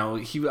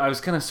I was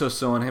kind of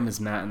so on him as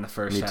Matt in the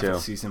first half of the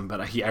season,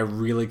 but I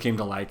really came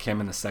to like him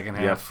in the second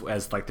half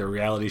as like the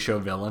reality show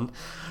villain.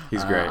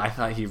 He's great. I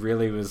thought he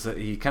really was.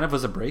 He kind of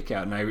was a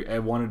breakout, and I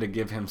wanted to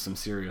give him some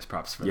serious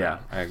props for that. Yeah,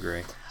 I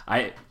agree.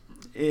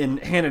 Hand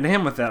in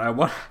hand with that, I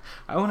want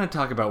to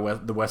talk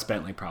about the Wes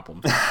Bentley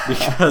problem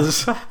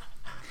because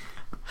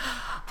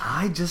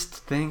I just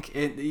think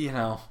it.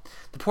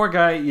 The poor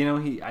guy.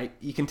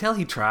 You can tell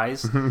he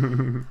tries.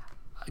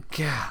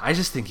 God, I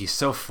just think he's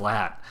so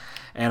flat,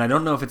 and I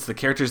don't know if it's the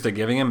characters they're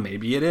giving him.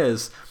 Maybe it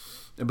is.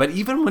 But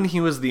even when he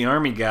was the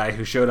army guy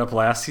who showed up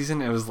last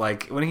season, it was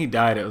like when he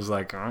died, it was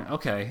like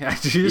okay,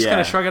 you just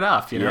kind of shrug it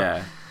off,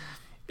 Yeah,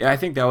 I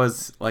think that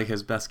was like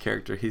his best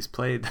character he's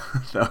played,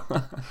 though.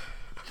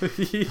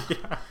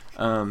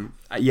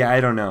 I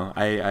don't know.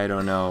 I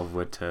don't know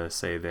what to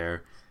say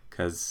there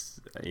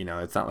because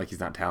it's not like he's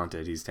not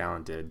talented. He's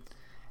talented,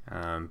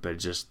 but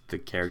just the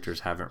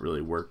characters haven't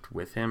really worked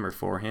with him or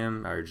for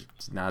him, or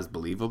just not as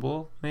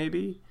believable.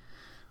 Maybe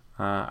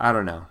I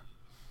don't know.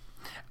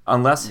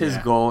 Unless his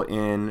goal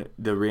in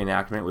the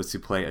reenactment was to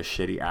play a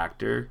shitty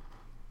actor,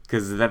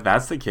 because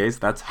that's the case.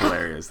 That's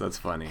hilarious. That's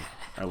funny.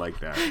 I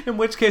like that. In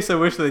which case, I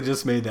wish they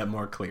just made that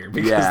more clear.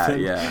 Because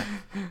yeah.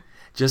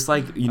 Just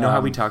like, how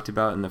we talked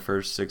about in the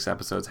first 6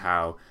 episodes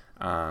how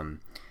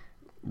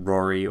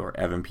Rory or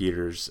Evan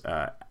Peters'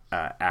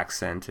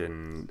 accent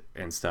and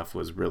stuff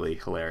was really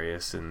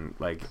hilarious and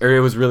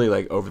it was really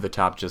like over the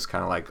top, just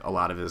kind of like a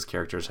lot of his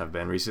characters have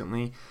been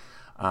recently.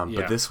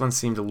 But this one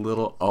seemed a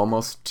little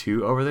almost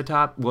too over the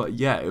top. Well,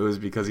 yeah, it was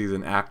because he's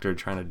an actor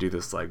trying to do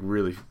this like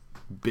really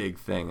big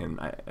thing, and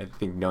I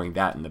think knowing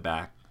that in the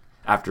back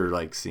after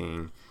like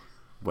seeing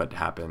what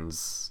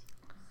happens,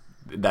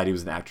 that he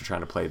was an actor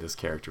trying to play this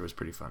character was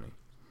pretty funny.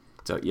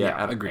 So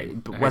I agree.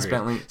 But Wes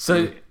Bentley.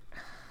 So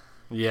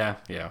yeah.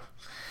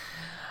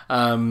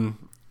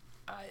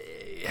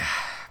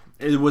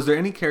 Was there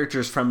any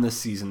characters from this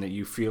season that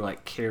you feel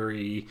like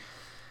carry?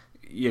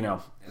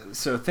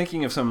 So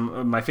thinking of some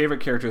of my favorite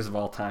characters of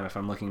all time, if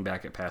I'm looking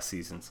back at past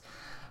seasons,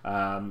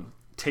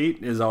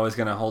 Tate is always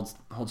going to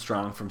hold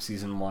strong from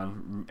season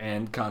 1,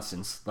 and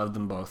Constance, love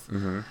them both.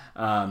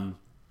 Mm-hmm.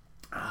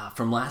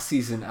 From last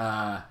season,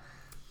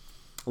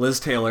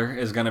 Liz Taylor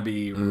is going to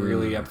be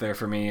really up there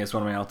for me as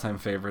one of my all-time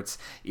favorites.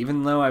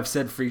 Even though I've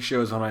said Freak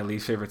Show is one of my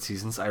least favorite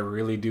seasons, I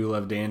really do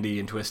love Dandy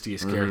and Twisty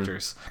as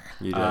characters.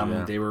 You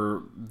did,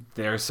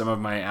 They're some of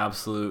my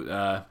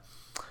absolute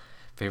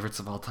favorites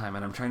of all time,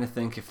 and I'm trying to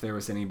think if there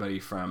was anybody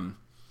from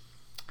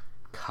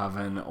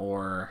Coven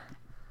or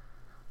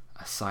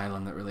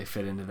Asylum that really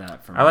fit into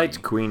that for me. I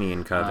liked Queenie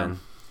in Coven.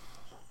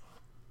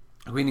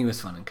 Queenie was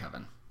fun in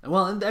Coven.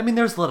 Well, I mean,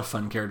 there's a lot of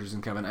fun characters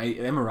in Coven.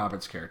 Emma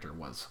Roberts' character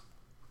was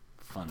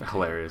fun.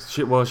 Hilarious.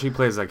 She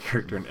plays that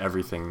character in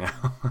everything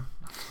now.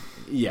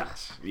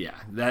 Yes, yeah.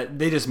 That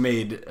they just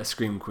made a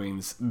Scream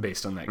Queens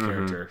based on that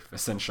character,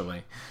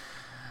 essentially.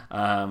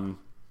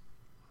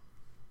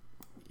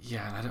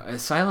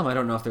 Asylum, I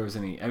don't know if there was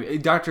any.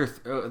 Dr.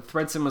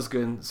 Thredson was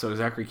good, so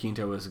Zachary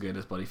Quinto was good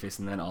as Bloodyface,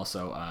 and then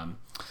also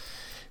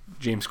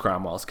James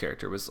Cromwell's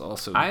character was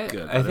also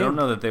good. I don't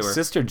know that they were.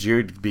 Sister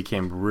Jude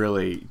became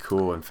really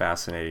cool and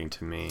fascinating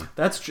to me.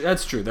 That's true.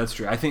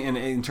 I think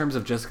in terms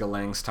of Jessica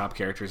Lange's top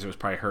characters, it was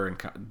probably her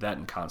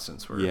and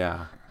Constance were.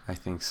 Yeah, I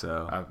think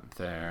so. Up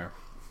there.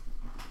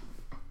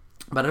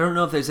 But I don't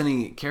know if there's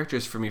any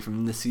characters for me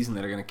from this season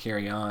that are going to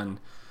carry on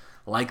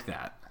like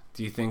that.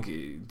 Do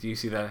you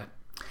see that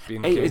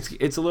being the case?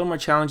 It's a little more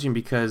challenging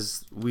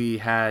because we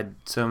had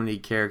so many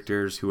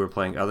characters who were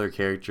playing other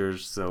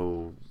characters.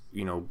 So,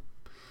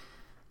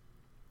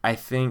 I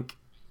think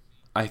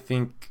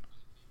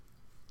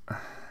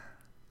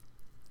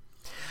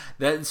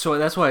that's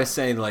why I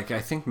say, like,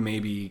 I think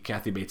maybe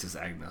Kathy Bates'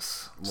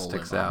 Agnes will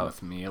sticks live on out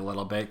with me a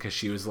little bit because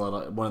she was one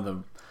of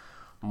the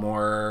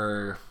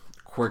more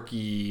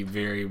quirky,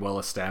 very well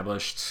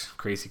established,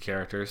 crazy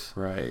characters.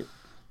 Right.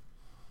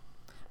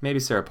 Maybe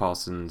Sarah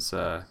Paulson's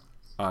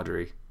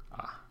Audrey.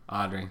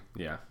 Audrey,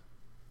 yeah,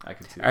 I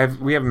could see that.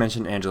 We haven't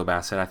mentioned Angela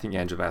Bassett. I think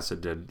Angela Bassett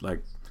did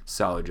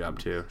solid job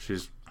too.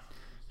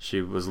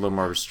 She was a little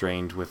more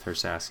restrained with her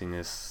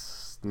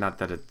sassiness. Not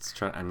that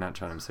I'm not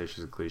trying to say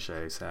she's a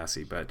cliche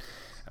sassy, but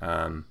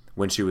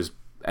when she was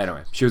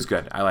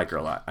good. I like her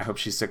a lot. I hope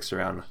she sticks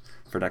around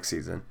for next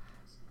season.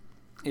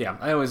 Yeah,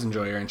 I always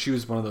enjoy her, and she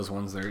was one of those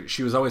ones there.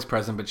 She was always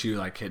present, but she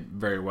hit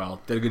very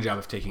well. Did a good job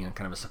of taking a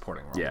kind of a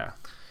supporting role. Yeah.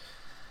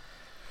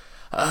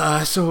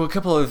 So a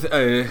couple of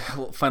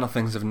final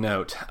things of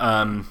note.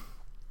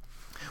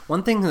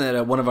 One thing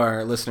that one of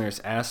our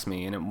listeners asked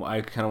me, and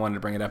I kind of wanted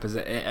to bring it up, is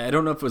I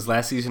don't know if it was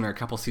last season or a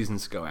couple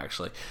seasons ago,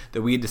 actually,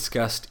 that we had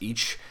discussed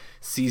each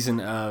season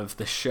of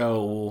the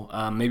show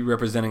maybe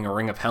representing a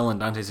ring of hell in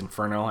Dante's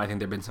Inferno. I think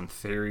there have been some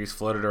theories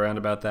floated around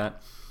about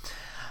that.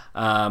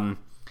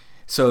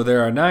 So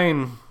there are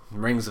 9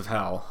 rings of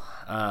hell.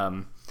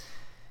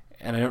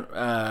 And I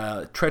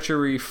don't,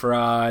 treachery,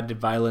 fraud,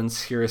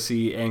 violence,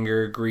 heresy,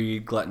 anger,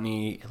 greed,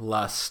 gluttony,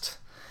 lust,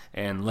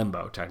 and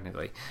limbo,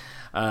 technically.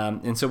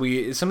 And so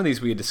some of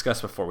these we had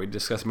discussed before. We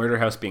discussed Murder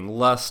House being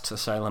lust,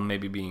 Asylum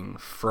maybe being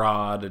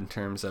fraud in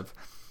terms of,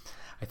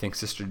 I think,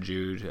 Sister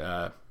Jude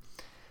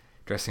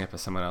dressing up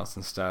as someone else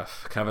and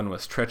stuff. Coven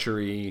was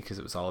treachery because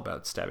it was all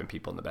about stabbing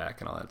people in the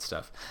back and all that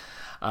stuff.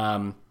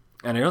 And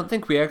I don't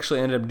think we actually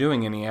ended up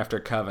doing any after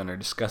Coven or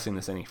discussing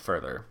this any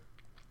further.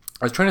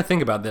 I was trying to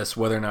think about this,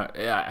 whether or not...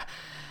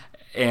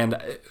 and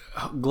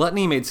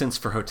gluttony made sense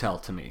for Hotel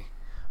to me.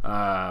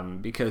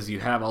 Because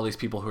you have all these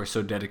people who are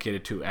so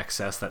dedicated to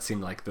excess. That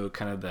seemed like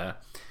the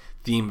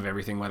theme of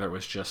everything, whether it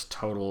was just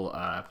total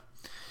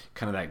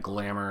kind of that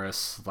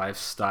glamorous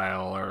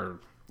lifestyle or,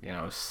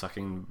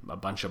 sucking a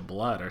bunch of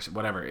blood or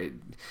whatever.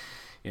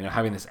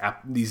 Having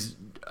these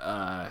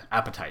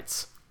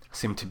appetites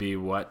seemed to be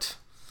what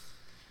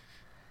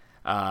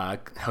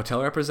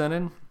Hotel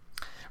represented.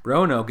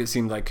 Roanoke, it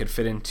seemed like, could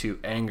fit into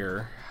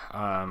anger,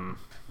 because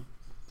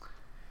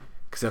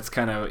that's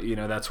kind of,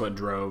 that's what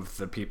drove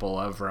the people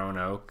of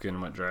Roanoke and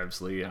what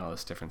drives Lee and all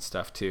this different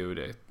stuff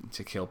too,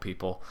 to kill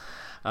people.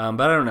 But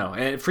I don't know.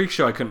 And Freak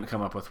Show, I couldn't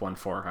come up with one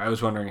for. I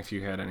was wondering if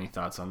you had any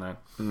thoughts on that.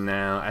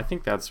 No, I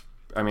think that's.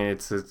 I mean,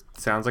 it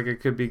sounds like it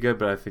could be good,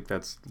 but I think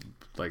that's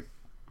like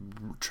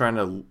trying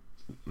to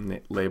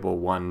label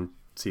one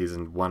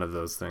season one of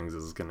those things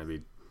is going to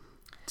be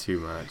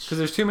too much, because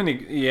there's too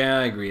many. Yeah,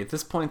 I agree. At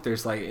this point,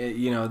 there's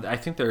I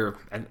think they're.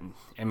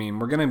 I mean,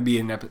 we're gonna be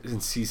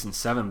in season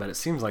 7, but it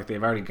seems like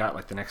they've already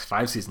got the next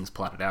 5 seasons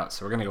plotted out.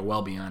 So we're gonna go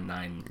well beyond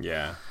 9.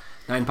 Yeah,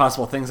 9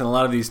 possible things, and a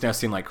lot of these now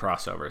seem like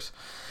crossovers.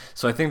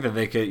 So I think that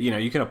they could,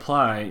 you can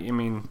apply. I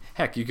mean,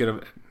 you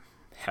could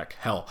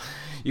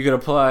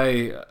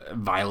apply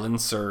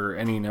violence or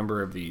any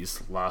number of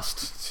these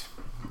lust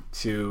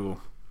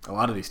to a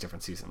lot of these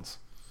different seasons.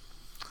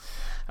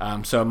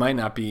 So it might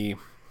not be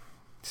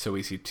so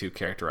easy to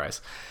characterize.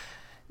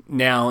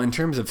 Now, in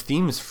terms of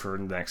themes for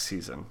next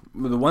season,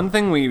 the one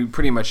thing we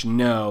pretty much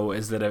know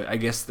is that I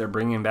guess they're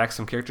bringing back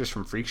some characters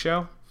from Freak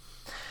Show.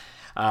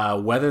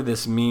 Whether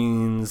this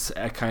means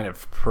a kind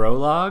of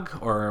prologue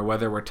or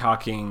whether we're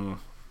talking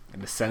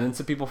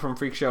descendants of people from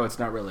Freak Show, it's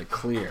not really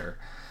clear.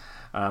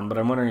 But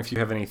I'm wondering if you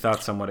have any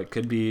thoughts on what it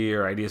could be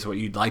or ideas of what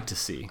you'd like to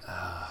see.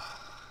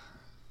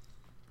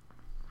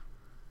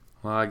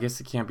 Well, I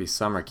guess it can't be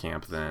summer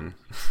camp then.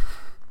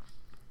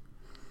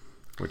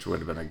 Which would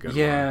have been a good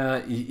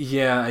one.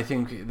 Yeah, I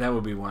think that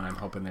would be one I'm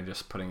hoping they're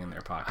just putting in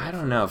their pocket. I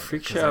don't know.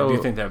 Freak Show... I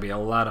do think that would be a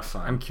lot of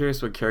fun. I'm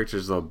curious what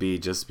characters they'll be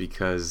just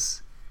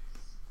because...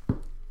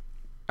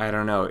 I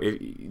don't know.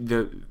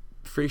 The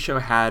Freak Show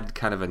had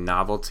kind of a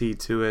novelty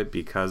to it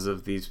because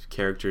of these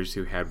characters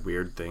who had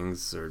weird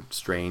things or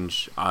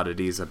strange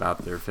oddities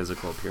about their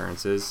physical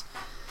appearances.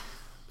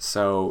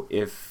 So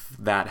if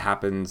that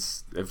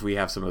happens, if we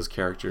have some of those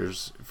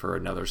characters for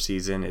another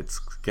season, it's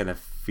going to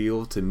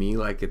feel to me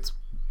like it's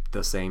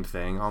the same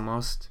thing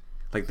almost.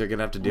 Like they're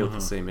gonna have to deal with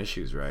the same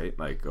issues, right?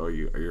 Like,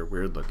 you're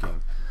weird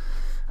looking.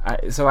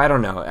 So I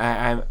don't know.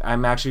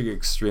 I'm actually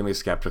extremely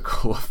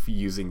skeptical of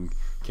using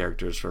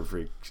characters from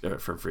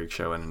Freak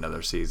Show in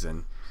another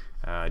season,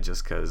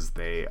 just because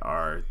they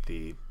are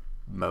the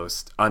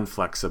most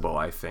unflexible,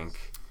 I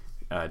think,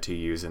 to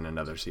use in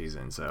another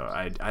season. So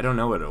I don't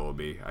know what it will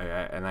be.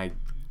 I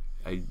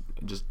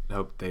just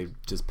hope they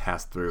just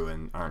pass through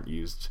and aren't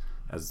used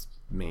as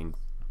main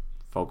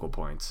focal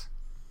points.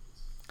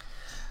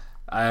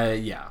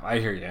 Yeah, I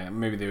hear you.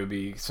 Maybe there would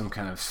be some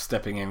kind of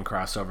stepping in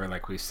crossover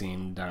like we've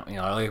seen,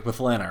 like with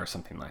Lena or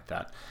something like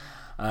that.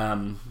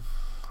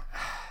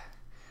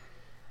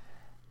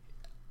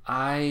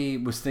 I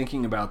was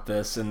thinking about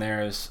this, and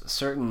there's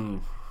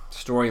certain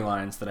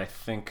storylines that I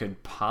think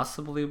could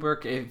possibly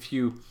work if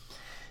we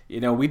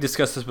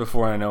discussed this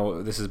before. And I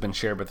know this has been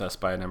shared with us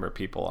by a number of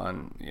people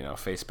on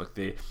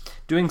Facebook.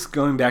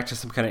 Going back to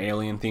some kind of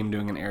alien theme,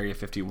 doing an Area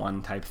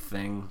 51 type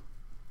thing.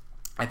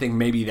 I think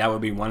maybe that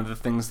would be one of the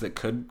things that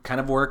could kind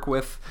of work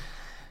with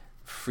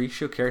freak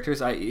show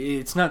characters.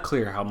 It's not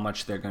clear how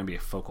much they're going to be a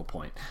focal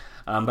point.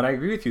 But I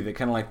agree with you that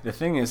kind of like the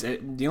thing is,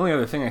 the only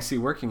other thing I see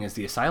working is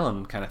the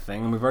asylum kind of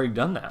thing, and we've already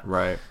done that.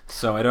 Right.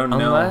 So I don't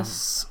know.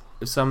 Unless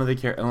it's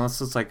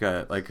like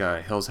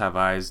a Hills Have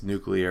Eyes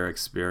nuclear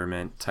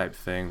experiment type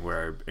thing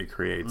where it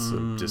creates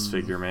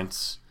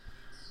disfigurements.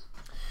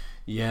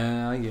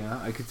 Yeah,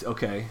 I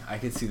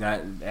could see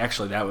that.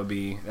 Actually,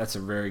 that's a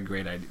very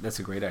great idea. That's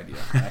a great idea.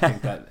 I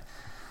think that.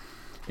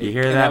 You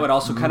hear that? That would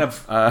also kind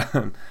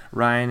of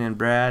Ryan and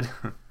Brad.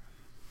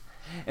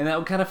 And that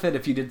would kind of fit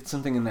if you did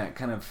something in that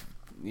kind of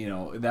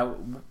that.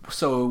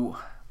 So,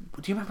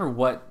 do you remember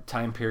what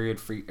time period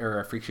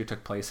a freak show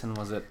took place in?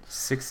 Was it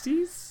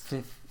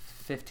 60s,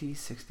 50s,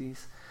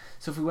 60s?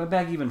 So if we went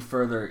back even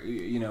further,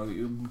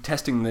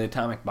 testing the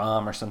atomic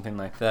bomb or something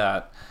like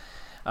that.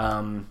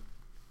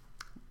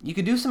 You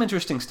could do some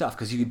interesting stuff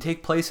because you could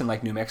take place in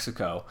like New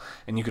Mexico,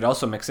 and you could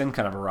also mix in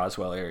kind of a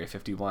Roswell Area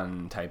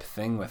 51 type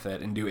thing with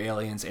it, and do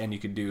aliens, and you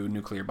could do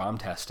nuclear bomb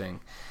testing,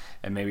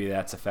 and maybe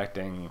that's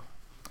affecting,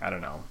 I don't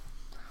know,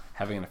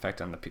 having an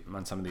effect on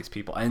some of these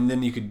people, and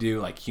then you could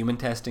do like human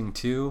testing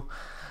too,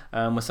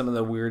 with some of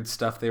the weird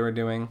stuff they were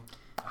doing.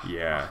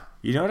 Yeah,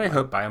 you know what I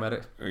hope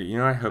Biomedic. You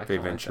know what I hope they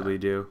eventually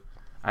do.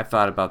 I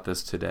thought about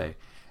this today.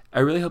 I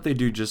really hope they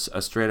do just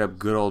a straight up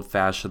good old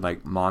fashioned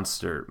like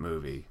monster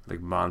movie,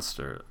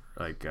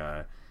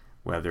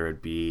 whether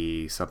it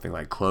be something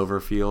like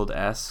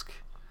Cloverfield-esque,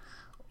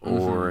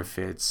 or if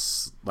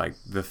it's like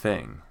The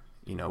Thing,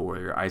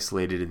 where you're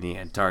isolated in the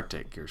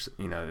Antarctic, or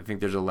I think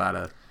there's a lot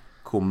of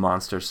cool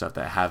monster stuff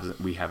that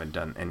we haven't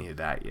done any of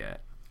that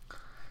yet.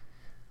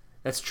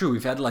 That's true.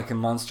 We've had like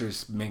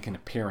monsters make an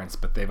appearance,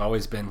 but they've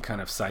always been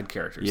kind of side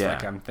characters. Yeah.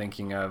 Like I'm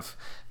thinking of,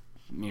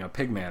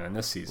 Pigman in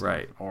this season,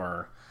 right?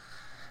 Or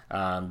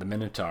the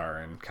Minotaur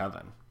in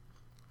Coven.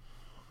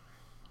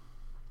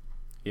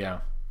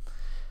 Yeah.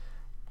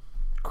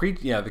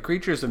 The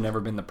creatures have never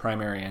been the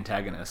primary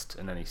antagonist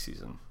in any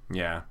season.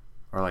 Yeah,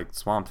 or like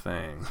Swamp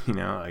Thing,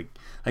 like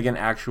an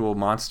actual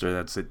monster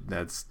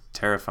that's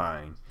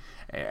terrifying.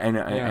 And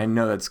I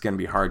know that's going to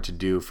be hard to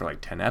do for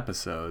like 10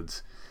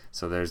 episodes,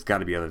 so there's got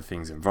to be other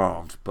things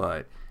involved.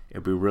 But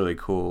it'd be really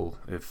cool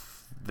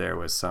if there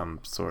was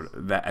some sort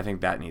of that. I think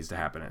that needs to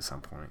happen at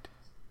some point.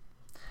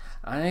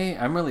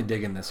 I'm really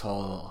digging this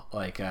whole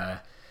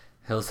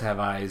Hills Have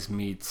Eyes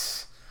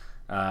meets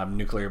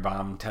nuclear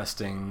bomb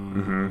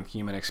testing,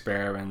 human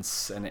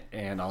experiments,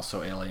 and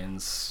also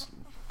aliens,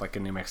 like a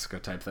New Mexico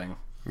type thing.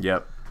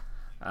 Yep.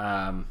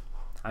 I'm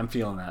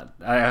feeling that.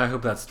 I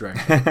hope that's direct.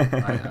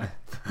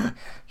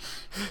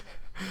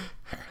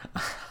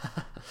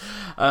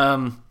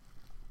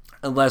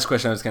 Last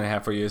question I was going to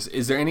have for you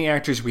is there any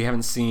actors we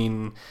haven't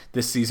seen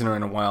this season or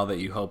in a while that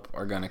you hope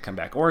are going to come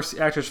back? Or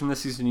actors from this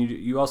season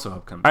you also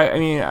hope come back?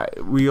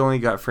 We only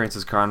got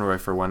Frances Conroy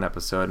for one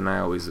episode, and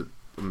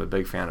I'm a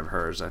big fan of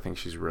hers. I think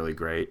she's really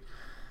great.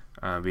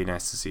 Be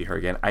nice to see her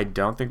again. I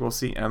don't think we'll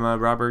see Emma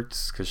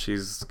Roberts because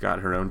she's got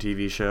her own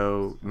TV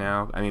show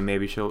now.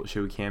 Maybe she'll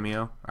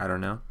cameo. I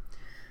don't know.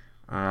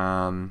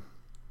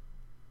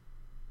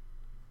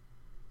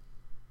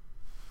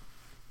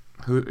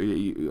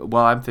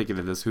 While I'm thinking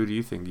of this, who do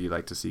you think you'd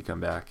like to see come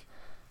back?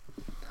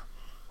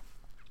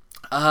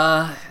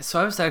 So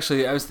I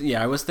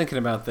was thinking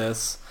about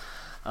this.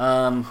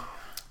 John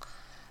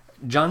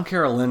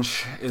Carroll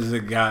Lynch is a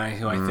guy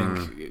who I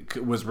think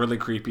was really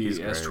creepy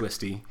as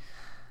Twisty.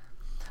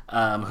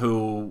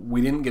 Who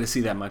we didn't get to see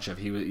that much of.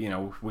 He was,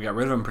 we got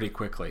rid of him pretty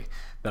quickly.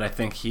 But I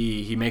think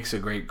he makes a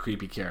great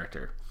creepy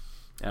character,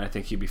 and I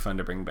think he'd be fun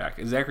to bring back.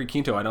 Zachary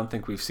Quinto, I don't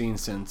think we've seen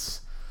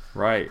since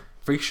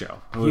Freak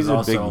Show. He's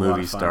a big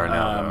movie star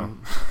now,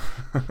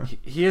 though.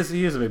 he is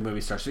a big movie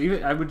star. So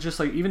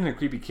even in a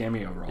creepy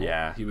cameo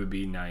role, he would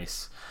be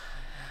nice.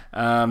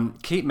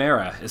 Kate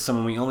Mara is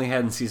someone we only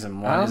had in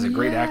season 1. Is a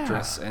great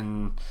actress,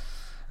 and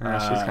she's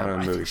kind of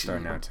a movie star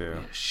now too.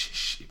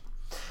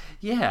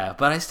 Yeah,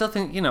 but I still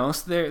think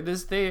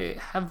they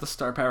have the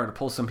star power to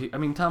pull some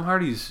people. Tom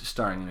Hardy's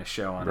starring in a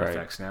show on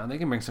FX now. They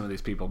can bring some of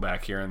these people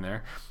back here and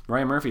there.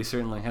 Ryan Murphy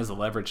certainly has the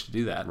leverage to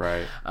do that.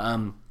 Right.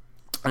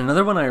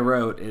 Another one I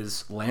wrote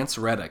is Lance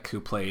Reddick,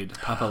 who played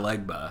Papa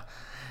Legba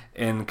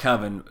in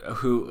Coven,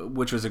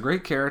 which was a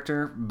great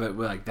character,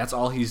 but that's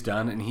all he's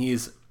done, and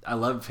I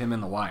love him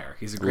in The Wire.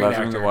 He's a great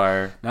actor. The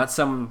Wire. Not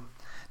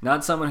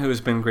not someone who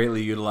has been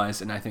greatly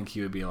utilized, and I think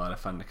he would be a lot of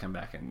fun to come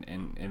back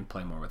and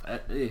play more with.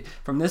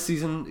 From this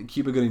season,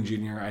 Cuba Gooding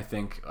Jr., I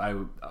think I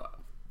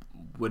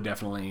would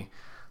definitely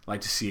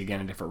like to see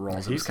again in different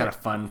roles. It was kind of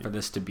fun for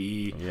this to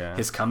be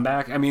his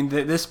comeback. I mean,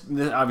 this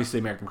obviously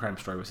American Crime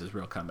Story was his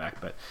real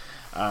comeback, but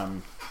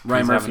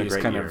Ryan Murphy is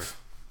kind of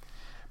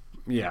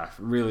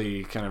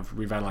really kind of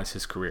revitalized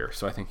his career.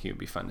 So I think he would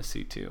be fun to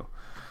see too.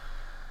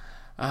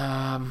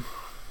 Yeah,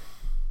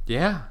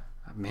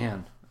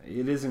 man,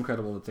 it is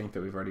incredible to think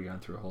that we've already gone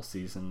through a whole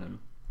season, and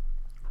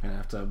we're gonna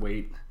have to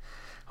wait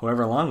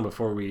however long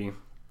before we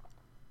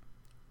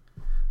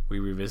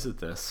revisit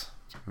this.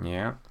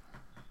 Yeah.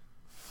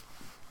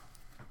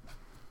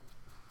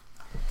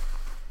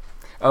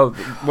 Oh,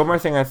 one more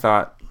thing I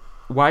thought.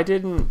 Why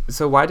did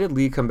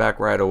Lee come back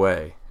right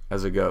away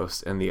as a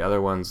ghost, and the other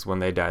ones, when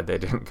they died, they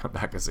didn't come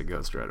back as a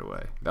ghost right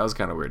away? That was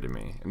kind of weird to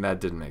me, and that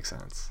didn't make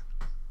sense.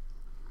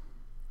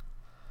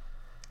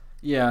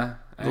 Yeah,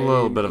 a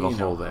little bit of a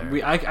hole there.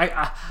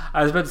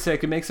 I was about to say I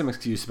could make some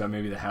excuse about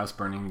maybe the house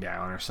burning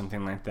down or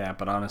something like that,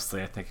 but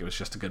honestly, I think it was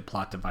just a good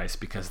plot device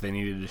because they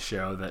needed to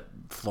show that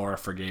Flora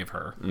forgave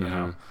her. You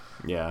know?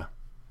 Yeah.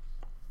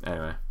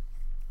 Anyway.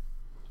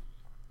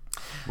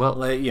 Well,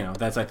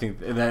 that's I think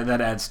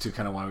that adds to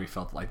kind of why we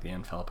felt like the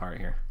end fell apart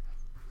here.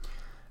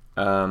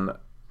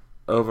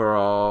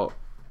 Overall,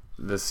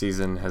 this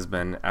season has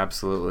been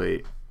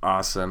absolutely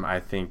awesome. I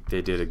think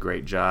they did a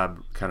great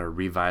job kind of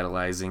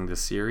revitalizing the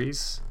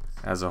series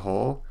as a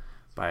whole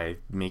by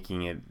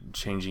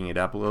changing it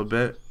up a little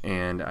bit.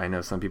 And I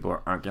know some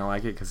people aren't going to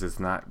like it because it's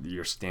not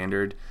your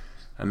standard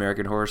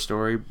American Horror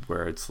Story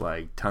where it's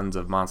like tons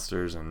of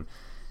monsters and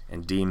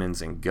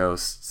demons and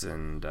ghosts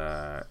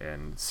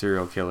and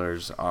serial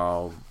killers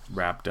all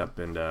wrapped up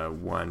into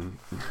one,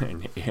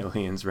 and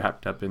aliens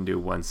wrapped up into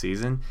one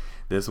season.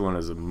 This one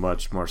is a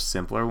much more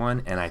simpler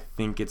one, and I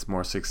think it's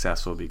more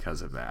successful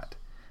because of that.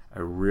 I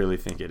really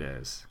think it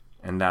is.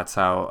 And that's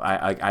how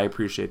I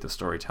appreciate the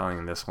storytelling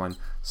in this one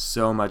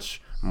so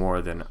much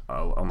more than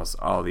almost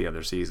all the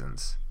other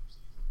seasons.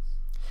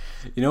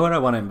 You know what I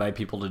want to invite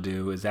people to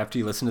do is after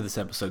you listen to this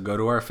episode, go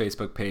to our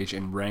Facebook page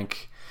and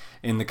rank,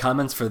 in the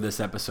comments for this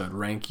episode,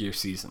 rank your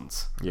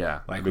seasons. Yeah,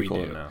 like we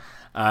do.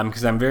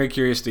 Because I'm very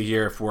curious to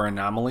hear if we're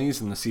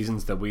anomalies in the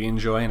seasons that we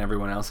enjoy and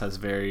everyone else has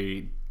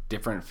very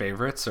different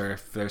favorites, or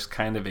if there's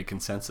kind of a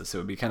consensus. It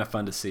would be kind of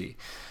fun to see.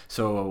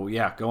 So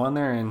yeah, go on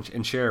there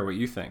and share what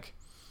you think.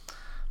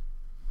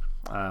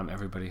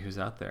 Everybody who's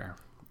out there.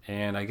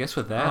 And I guess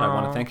with that, I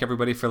want to thank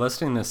everybody for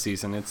listening this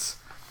season. It's,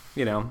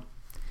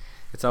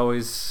 it's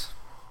always,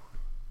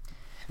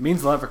 it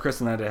means a lot for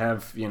Chris and I to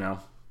have,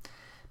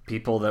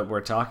 people that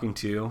we're talking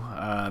to.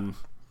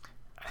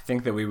 I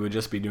think that we would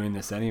just be doing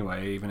this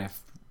anyway, even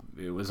if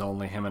it was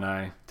only him and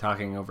I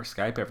talking over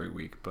Skype every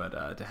week.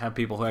 But to have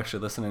people who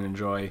actually listen and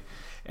enjoy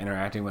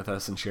interacting with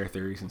us and share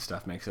theories and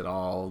stuff makes it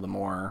all the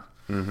more.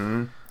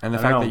 Mm-hmm. And the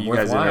fact that you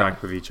guys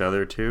interact with each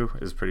other too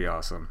is pretty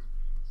awesome.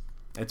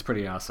 It's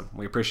pretty awesome.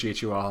 We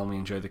appreciate you all and we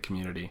enjoy the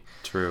community.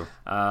 True.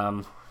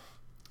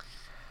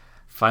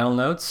 Final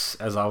notes,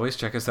 as always,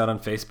 check us out on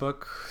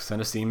Facebook,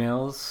 send us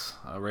emails,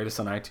 rate us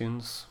on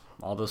iTunes,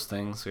 all those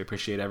things. We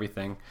appreciate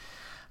everything.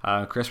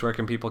 Chris, where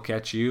can people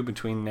catch you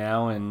between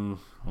now and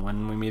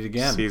when we meet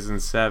again? Season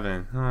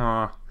 7.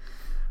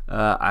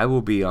 I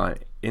will be on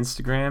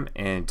Instagram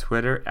and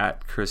Twitter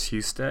at Chris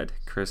Husted,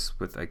 Chris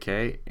with a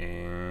K,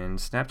 and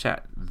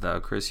Snapchat, the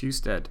Chris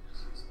Husted.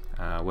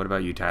 What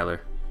about you, Tyler?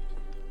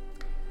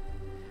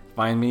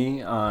 Find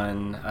me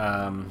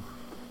on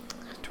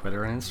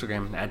Twitter and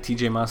Instagram at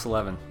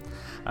TJMoss11.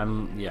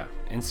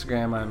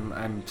 Instagram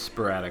I'm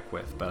sporadic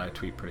with, but I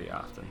tweet pretty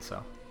often.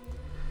 So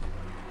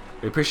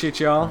we appreciate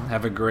y'all.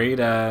 Have a great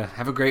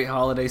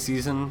holiday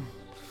season.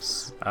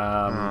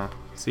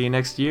 See you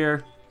next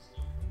year.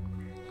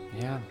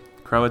 Yeah.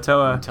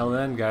 Croatoa. Until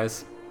then,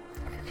 guys.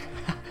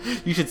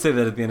 You should say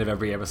that at the end of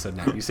every episode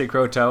now. You say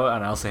Croatoa,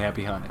 and I'll say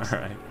Happy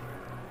Hanukkah.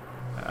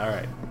 All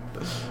right.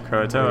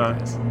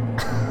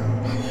 Croatoa.